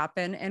make it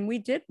happen, and we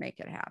did make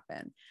it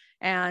happen.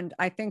 And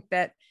I think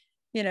that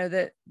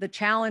the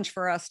challenge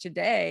for us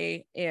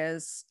today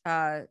is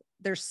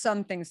there's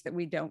some things that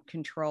we don't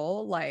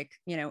control, like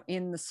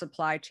in the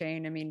supply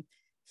chain. I mean,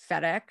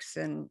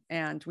 FedEx,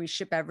 and we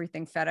ship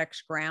everything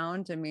FedEx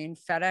ground. I mean,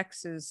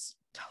 FedEx is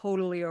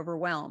totally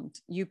overwhelmed.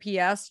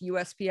 UPS,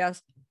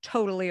 USPS,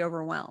 totally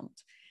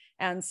overwhelmed.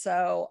 And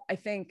so I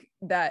think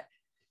that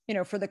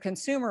for the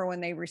consumer,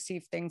 when they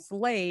receive things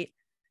late,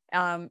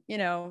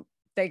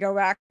 they go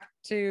back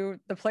to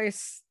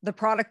the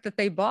product that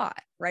they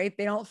bought, right?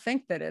 They don't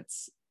think that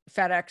it's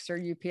FedEx or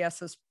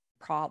UPS's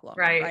problem,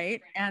 right?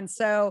 And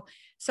so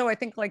I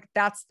think like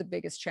that's the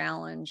biggest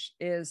challenge,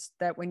 is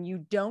that when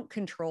you don't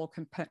control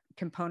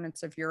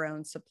components of your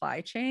own supply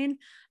chain.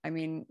 I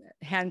mean,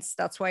 hence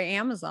that's why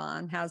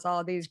Amazon has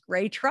all these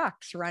gray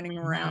trucks running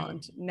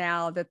around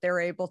now, that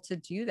they're able to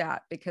do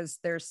that because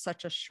there's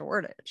such a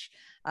shortage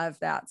of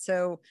that.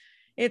 So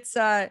it's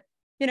at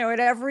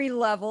every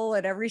level,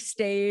 at every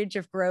stage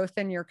of growth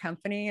in your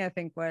company, I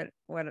think what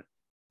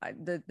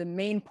the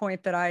main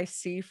point that I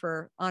see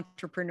for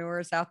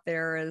entrepreneurs out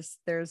there is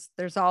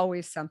there's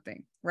always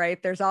something,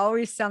 right? There's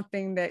always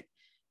something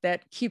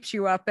that keeps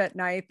you up at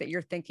night that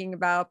you're thinking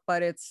about,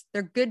 but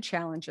they're good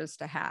challenges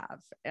to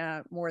have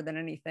more than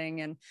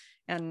anything.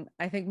 And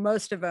I think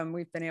most of them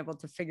we've been able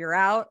to figure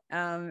out.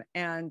 And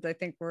I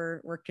think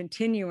we're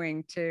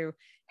continuing to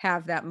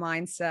have that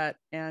mindset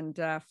and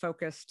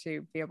focus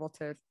to be able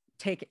to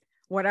take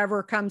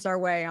whatever comes our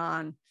way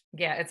on.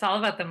 Yeah, it's all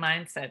about the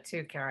mindset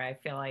too, Kara. I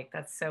feel like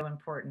that's so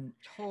important.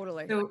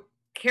 Totally. So,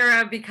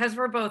 Kara, because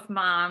we're both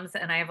moms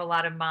and I have a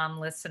lot of mom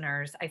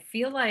listeners, I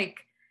feel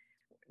like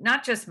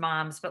not just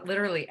moms, but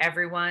literally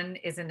everyone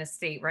is in a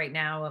state right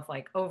now of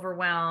like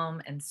overwhelm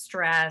and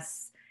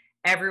stress.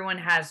 Everyone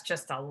has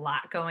just a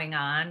lot going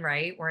on,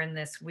 right? We're in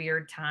this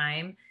weird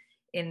time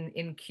in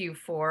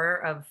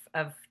Q4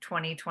 of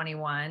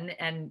 2021.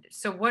 And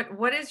so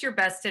what is your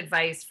best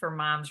advice for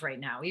moms right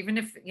now? Even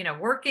if,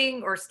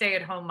 working or stay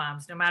at home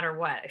moms, no matter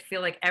what, I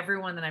feel like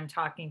everyone that I'm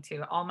talking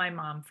to, all my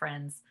mom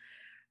friends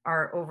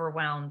are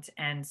overwhelmed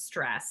and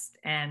stressed.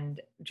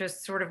 And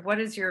just sort of, what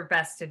is your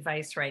best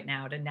advice right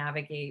now to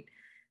navigate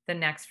the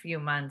next few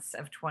months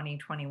of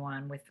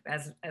 2021 with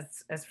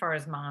as far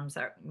as moms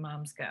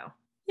go?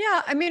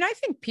 Yeah. I mean, I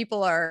think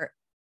people are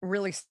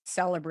really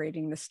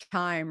celebrating this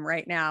time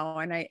right now.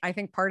 And I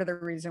think part of the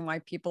reason why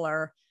people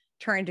are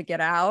trying to get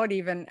out,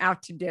 even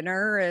out to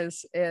dinner,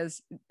 is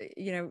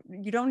you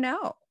don't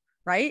know,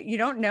 right? You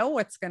don't know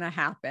what's going to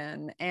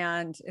happen.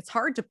 And it's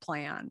hard to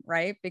plan,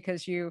 right?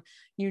 Because you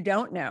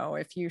don't know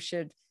if you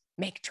should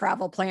make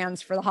travel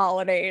plans for the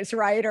holidays,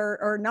 right?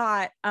 Or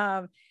not.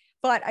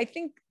 But I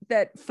think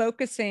that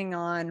focusing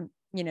on,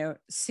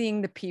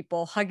 seeing the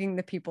people, hugging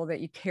the people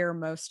that you care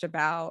most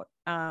about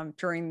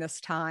during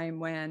this time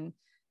when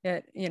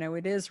it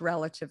is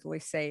relatively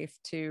safe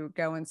to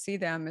go and see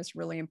them, is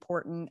really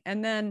important.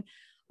 And then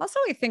also,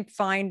 I think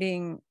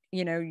finding,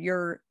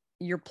 your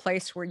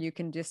place where you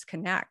can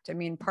disconnect. I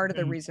mean, part of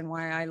the reason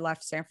why I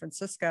left San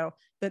Francisco,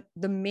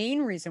 the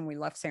main reason we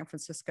left San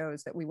Francisco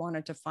is that we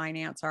wanted to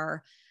finance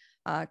our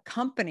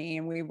company.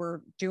 And we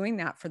were doing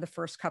that for the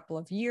first couple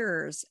of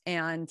years.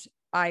 And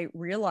I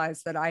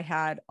realized that I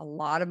had a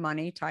lot of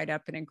money tied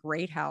up in a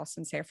great house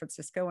in San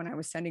Francisco, and I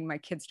was sending my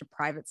kids to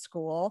private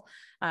school.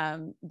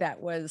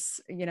 That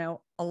was,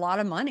 a lot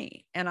of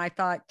money. And I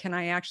thought, can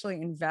I actually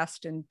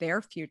invest in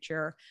their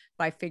future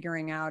by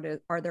figuring out,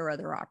 are there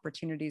other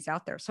opportunities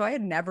out there? So I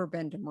had never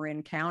been to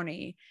Marin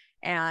County,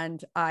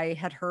 and I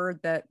had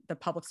heard that the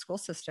public school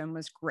system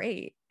was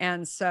great.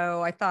 And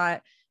so I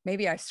thought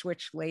maybe I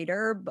switch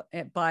later,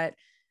 but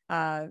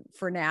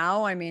for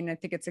now, I mean, I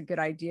think it's a good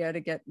idea to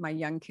get my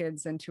young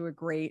kids into a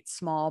great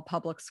small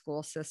public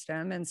school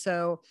system. And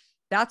so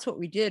that's what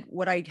we did.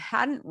 What I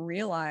hadn't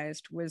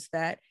realized was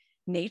that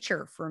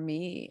nature for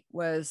me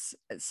was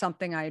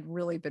something I had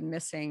really been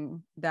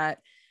missing. That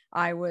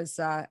I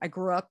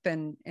grew up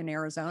in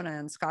Arizona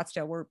and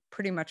Scottsdale, where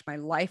pretty much my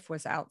life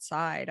was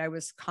outside. I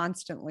was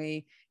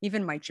constantly,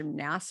 even my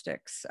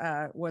gymnastics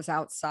was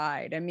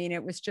outside. I mean,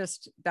 it was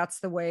just, that's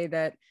the way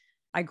that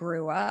I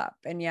grew up.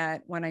 And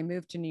yet when I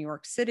moved to New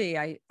York City,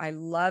 I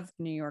loved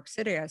New York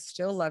City. I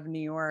still love New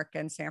York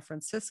and San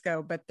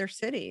Francisco, but they're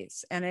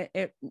cities. And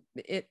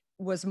it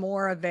was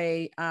more of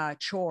a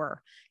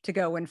chore to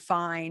go and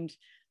find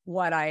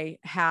what I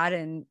had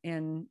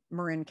in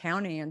Marin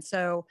County. And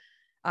so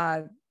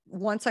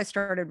once I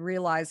started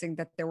realizing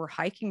that there were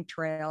hiking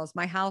trails,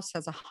 my house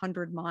has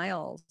 100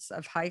 miles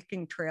of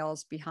hiking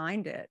trails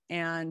behind it.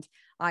 And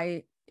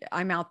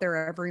I'm out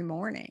there every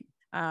morning.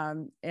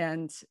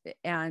 And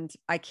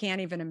I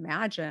can't even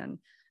imagine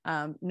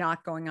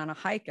not going on a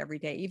hike every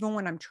day. Even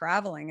when I'm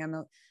traveling,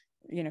 I'm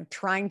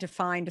trying to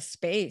find a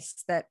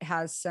space that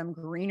has some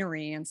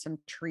greenery and some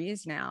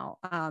trees now,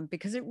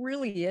 because it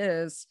really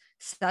is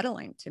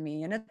settling to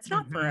me. And it's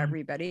not for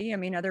everybody. I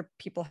mean, other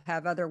people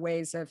have other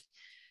ways of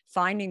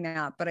finding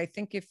that. But I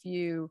think if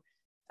you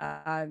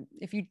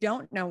if you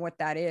don't know what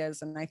that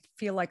is, and I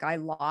feel like I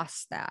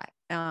lost that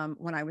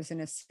when I was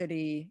in a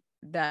city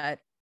that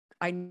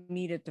I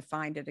needed to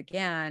find it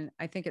again.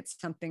 I think it's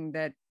something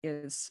that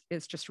is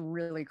just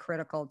really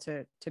critical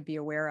to be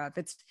aware of.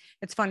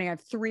 It's funny. I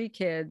have 3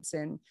 kids,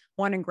 and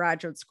 1 in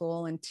graduate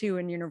school and 2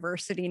 in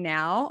university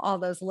now. All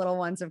those little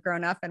ones have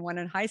grown up, and 1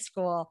 in high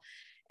school.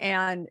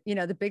 And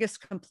the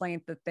biggest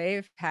complaint that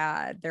they've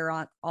had, they're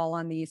all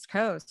on the East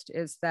Coast,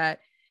 is that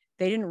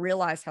they didn't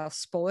realize how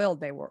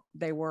spoiled they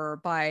were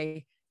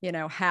by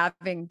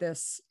having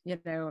this,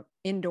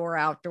 indoor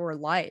outdoor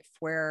life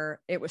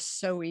where it was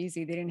so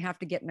easy. They didn't have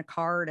to get in a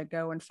car to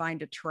go and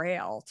find a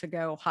trail to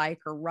go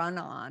hike or run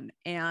on.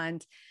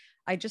 And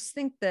I just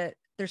think that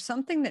there's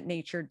something that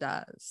nature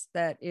does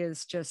that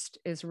is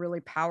really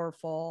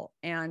powerful.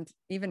 And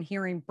even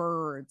hearing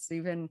birds,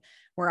 even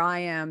where I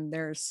am,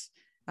 there's,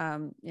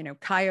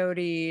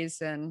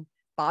 coyotes and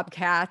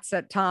bobcats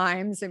at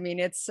times. I mean,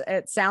 it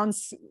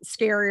sounds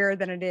scarier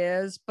than it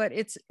is, but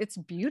it's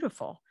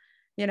beautiful.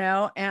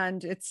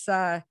 And it's,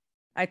 I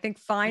think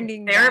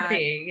finding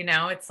therapy,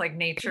 it's like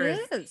nature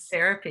is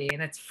therapy,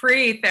 and it's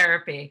free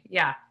therapy.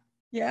 Yeah.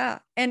 Yeah.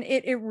 And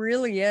it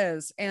really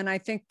is. And I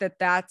think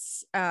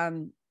that's,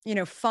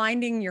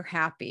 finding your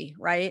happy,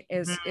 right,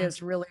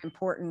 is really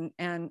important.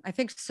 And I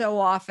think so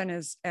often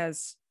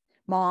as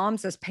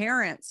moms, as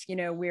parents,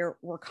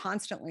 we're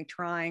constantly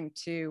trying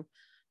to,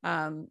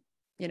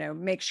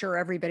 make sure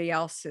everybody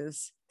else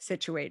is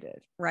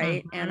situated.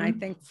 Right. Mm-hmm. And I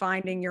think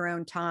finding your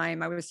own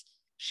time, I was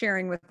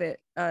sharing with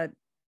a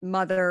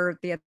mother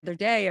the other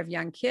day of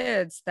young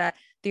kids that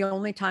the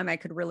only time I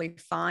could really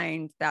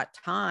find that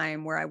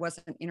time where I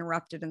wasn't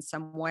interrupted in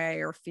some way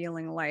or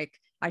feeling like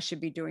I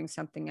should be doing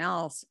something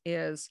else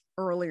is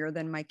earlier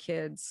than my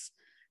kids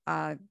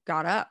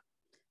got up.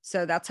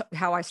 So that's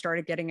how I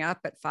started getting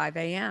up at 5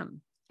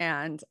 a.m.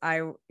 And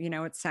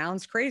it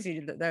sounds crazy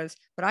to those,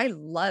 but I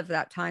love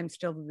that time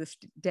still to this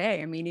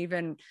day. I mean,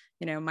 even,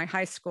 my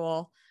high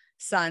school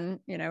son,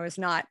 is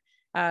not,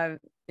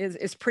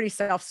 is pretty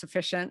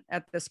self-sufficient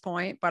at this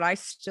point, but I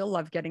still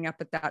love getting up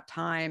at that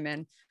time.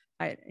 And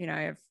I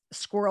have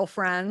squirrel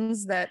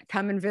friends that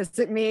come and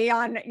visit me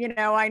on,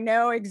 I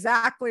know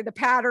exactly the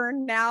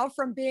pattern now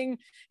from being,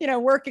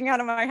 working out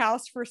of my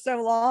house for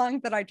so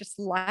long that I just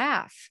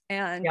laugh.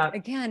 And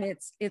again,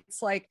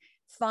 it's like,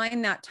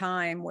 find that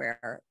time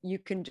where you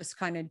can just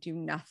kind of do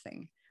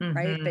nothing,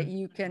 right? That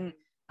you can,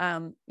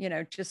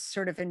 just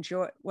sort of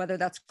enjoy, whether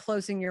that's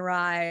closing your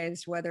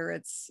eyes, whether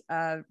it's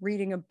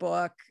reading a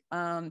book,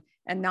 and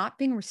not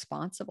being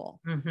responsible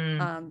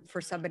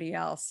for somebody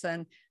else.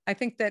 And I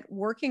think that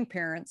working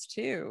parents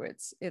too,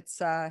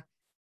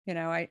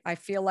 I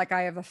feel like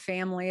I have a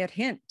family at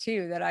Hint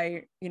too, that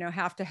I,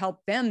 have to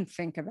help them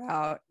think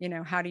about,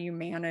 how do you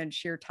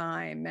manage your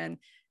time?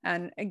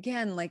 And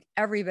again, like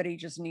everybody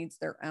just needs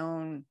their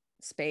own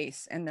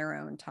space and their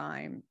own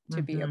time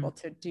to be able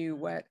to do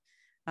what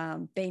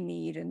they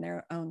need in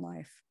their own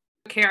life.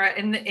 Kara,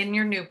 in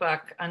your new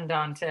book,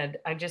 Undaunted,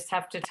 I just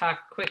have to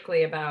talk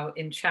quickly about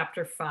in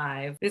chapter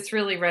 5. This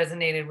really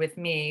resonated with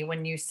me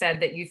when you said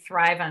that you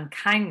thrive on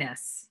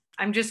kindness.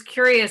 I'm just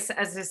curious,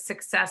 as a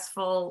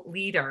successful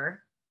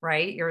leader,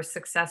 right? You're a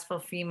successful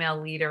female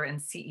leader and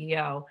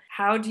CEO.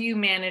 How do you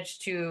manage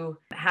to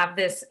have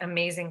this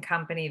amazing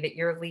company that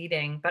you're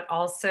leading, but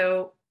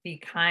also be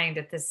kind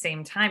at the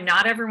same time?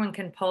 Not everyone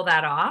can pull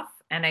that off.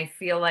 And I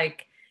feel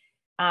like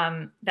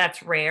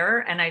that's rare.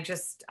 And I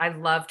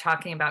love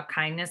talking about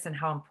kindness and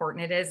how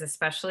important it is,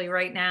 especially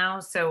right now.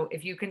 So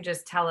if you can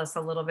just tell us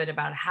a little bit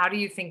about how do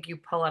you think you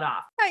pull it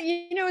off?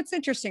 It's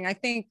interesting. I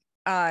think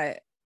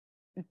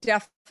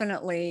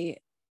definitely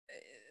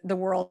the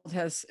world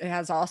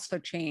has also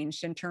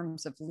changed in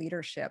terms of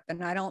leadership.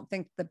 And I don't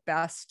think the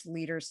best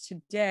leaders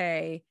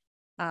today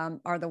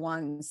are the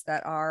ones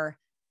that are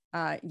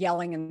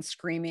yelling and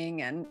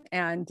screaming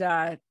and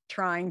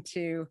trying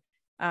to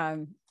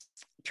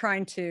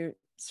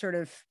sort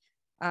of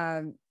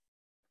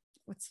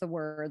what's the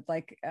word,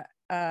 like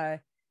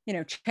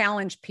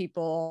challenge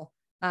people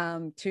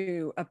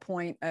to a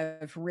point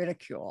of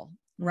ridicule,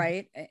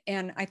 right?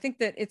 And I think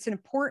that it's an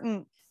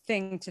important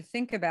thing to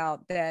think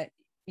about, that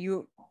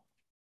you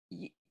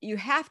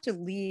have to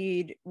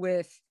lead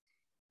with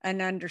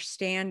an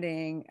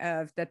understanding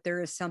of that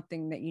there is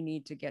something that you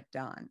need to get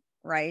done,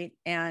 right?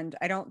 And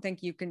I don't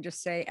think you can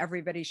just say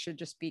everybody should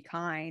just be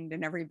kind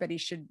and everybody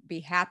should be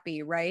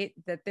happy, right?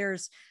 That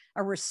there's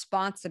a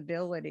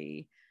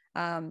responsibility.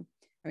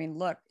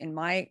 Look, in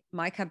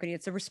my company,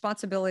 it's a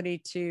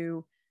responsibility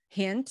to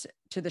Hint,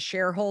 to the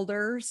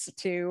shareholders,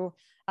 to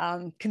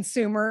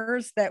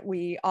consumers, that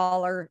we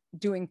all are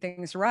doing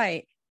things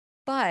right.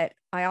 But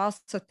I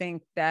also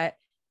think that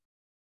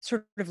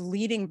sort of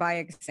leading by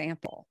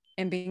example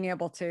and being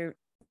able to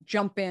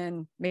jump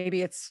in,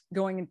 maybe it's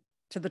going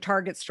to the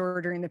Target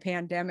store during the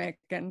pandemic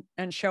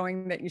and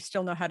showing that you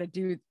still know how to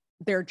do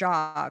their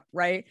job,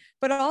 right?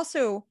 But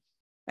also,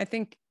 I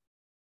think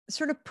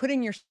sort of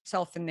putting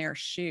yourself in their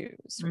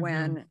shoes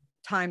when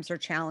times are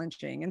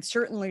challenging. And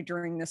certainly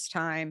during this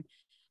time,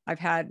 I've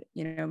had,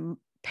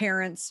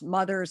 parents,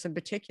 mothers in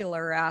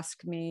particular,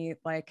 ask me,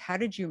 like, how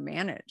did you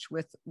manage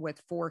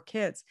with 4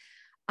 kids?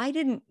 I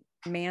didn't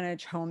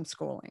manage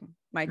homeschooling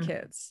my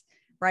kids,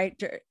 right?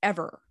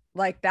 Ever.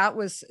 Like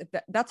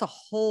that's a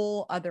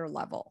whole other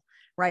level,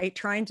 right?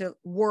 Trying to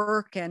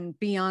work and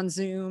be on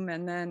Zoom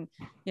and then,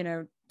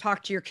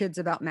 talk to your kids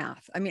about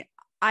math. I mean,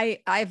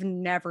 I've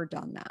never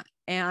done that.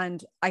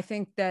 And I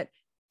think that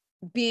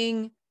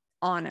being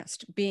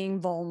honest, being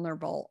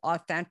vulnerable,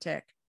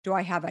 authentic, do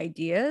I have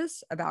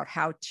ideas about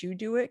how to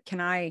do it?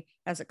 Can I,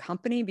 as a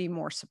company, be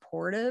more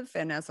supportive,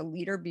 and as a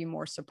leader, be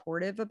more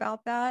supportive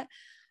about that?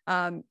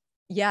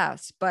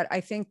 Yes, but I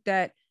think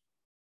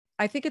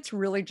it's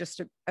really just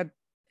a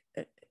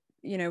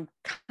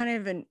kind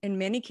of in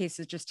many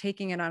cases, just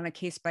taking it on a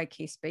case by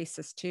case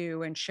basis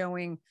too, and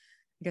showing,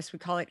 I guess we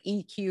call it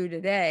EQ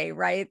today,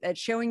 right? That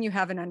showing you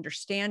have an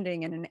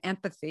understanding and an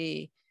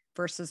empathy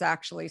versus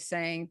actually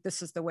saying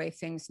this is the way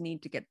things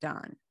need to get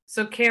done.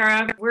 So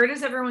Kara, where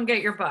does everyone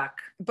get your book?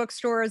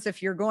 Bookstores.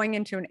 If you're going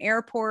into an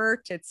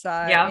airport, it's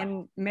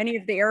in many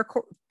of the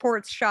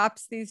airport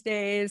shops these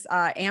days.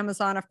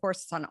 Amazon, of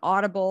course, it's on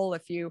Audible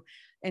if you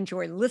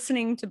enjoy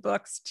listening to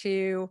books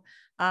too.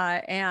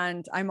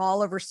 And I'm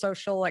all over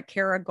social at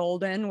Kara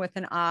Goldin with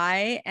an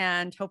I,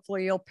 and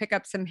hopefully you'll pick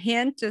up some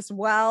hint as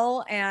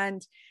well.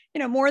 And,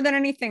 more than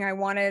anything, I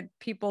wanted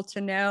people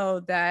to know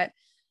that,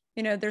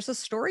 there's a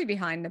story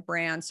behind the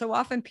brand. So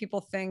often people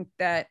think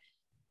that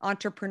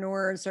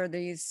entrepreneurs are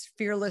these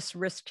fearless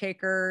risk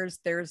takers.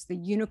 There's the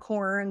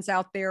unicorns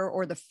out there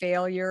or the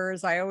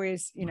failures. I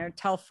always,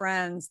 tell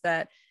friends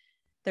that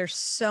there's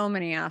so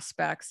many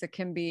aspects. It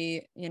can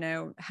be,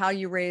 how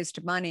you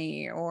raised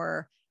money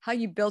or how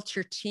you built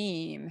your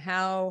team,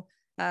 how,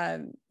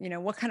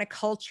 what kind of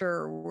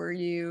culture were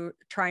you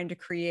trying to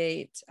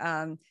create?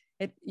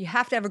 You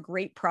have to have a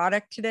great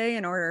product today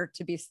in order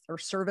to be, or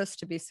service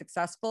to be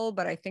successful.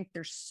 But I think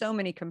there's so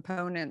many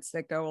components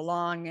that go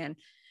along, and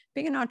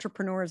being an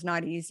entrepreneur is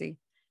not easy.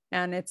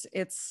 And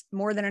it's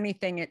more than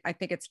anything, I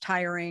think it's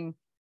tiring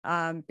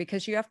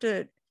because you have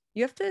to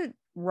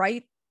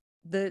write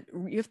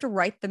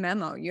the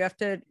memo. You have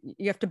to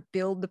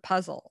build the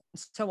puzzle.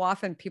 So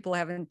often people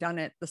haven't done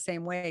it the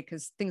same way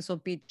because things will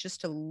be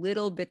just a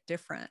little bit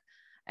different.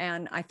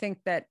 And I think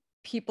that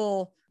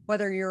people,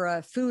 whether you're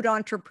a food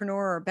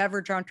entrepreneur or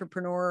beverage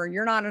entrepreneur, or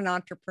you're not an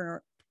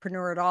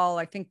entrepreneur at all,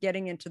 I think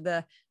getting into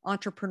the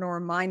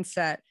entrepreneur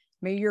mindset,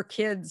 maybe your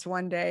kids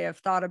one day have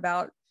thought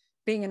about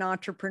being an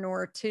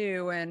entrepreneur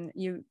too, and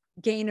you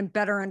gain a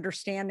better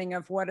understanding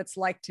of what it's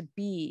like to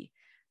be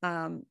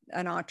an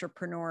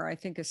entrepreneur, I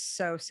think is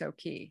so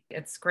key.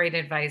 It's great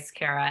advice,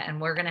 Kara.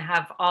 And we're going to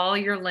have all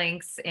your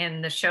links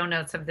in the show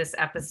notes of this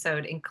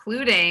episode,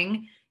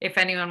 including if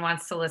anyone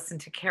wants to listen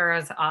to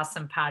Kara's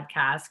awesome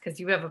podcast, because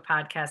you have a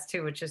podcast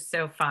too, which is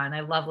so fun.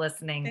 I love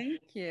listening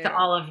to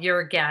all of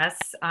your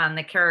guests on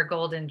the Kara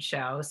Goldin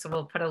Show. So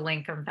we'll put a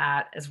link of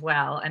that as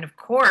well. And of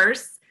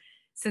course,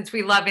 since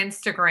we love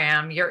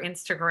Instagram, your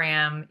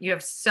Instagram, you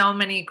have so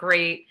many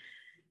great,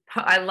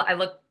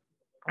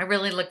 I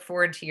really look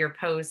forward to your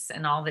posts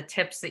and all the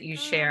tips that you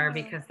share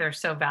because they're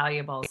so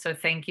valuable. So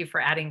thank you for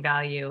adding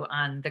value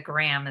on the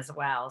gram as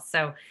well.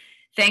 So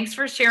thanks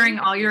for sharing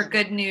all your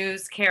good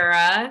news,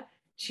 Kara.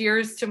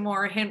 Cheers to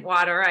more hint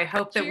water. I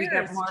hope that we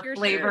get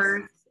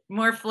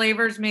more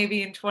flavors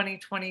maybe in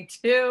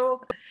 2022.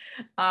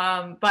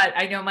 But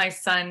I know my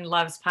son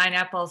loves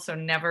pineapple, so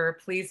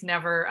please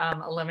never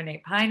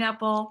eliminate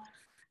pineapple.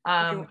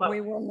 We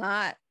will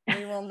not.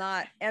 We will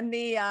not. And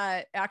the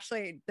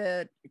actually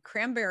the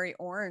cranberry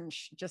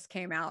orange just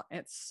came out.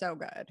 It's so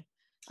good.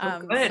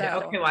 Good.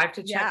 Okay, well, I have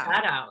to check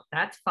that out.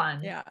 That's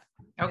fun. Yeah.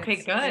 Okay,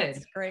 good.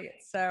 It's great.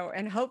 So,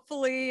 and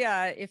hopefully,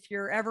 if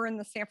you're ever in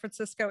the San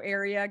Francisco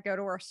area, go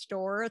to our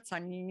store. It's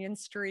on Union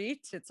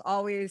Street.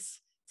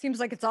 Seems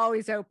like it's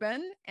always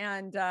open,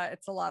 and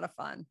it's a lot of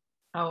fun.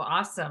 Oh,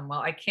 awesome.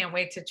 Well, I can't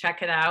wait to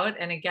check it out.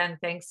 And again,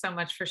 thanks so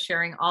much for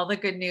sharing all the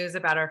good news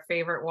about our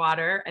favorite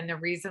water and the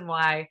reason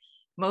why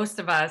most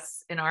of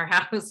us in our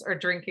house are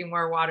drinking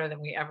more water than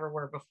we ever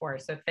were before.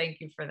 So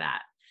thank you for that.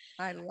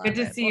 I love it.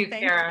 Good to see you,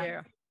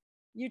 Kara.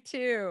 You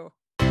too.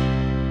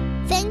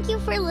 Thank you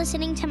for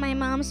listening to my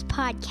mom's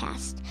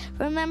podcast.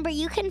 Remember,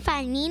 you can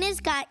find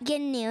Nina's Got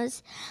Good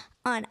News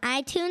on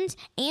iTunes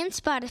and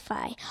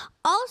Spotify,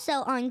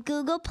 also on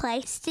Google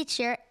Play,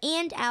 Stitcher,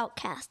 and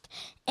Outcast.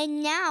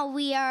 And now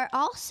we are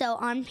also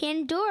on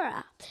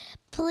Pandora.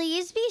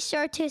 Please be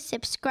sure to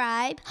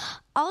subscribe.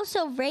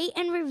 Also, rate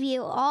and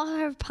review all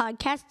her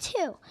podcasts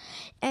too.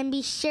 And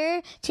be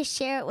sure to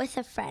share it with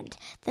a friend.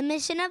 The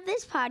mission of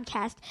this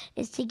podcast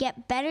is to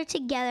get better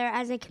together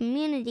as a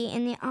community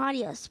in the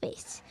audio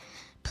space.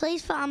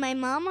 Please follow my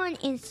mom on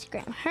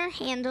Instagram. Her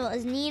handle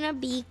is Nina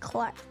B.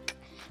 Clark.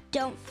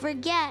 Don't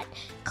forget,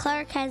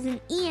 Clark has an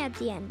E at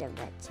the end of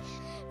it.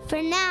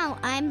 For now,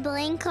 I'm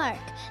Blaine Clark.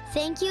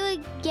 Thank you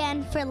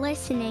again for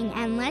listening,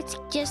 and let's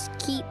just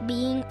keep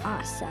being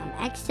awesome.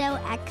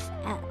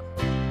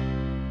 XOXO.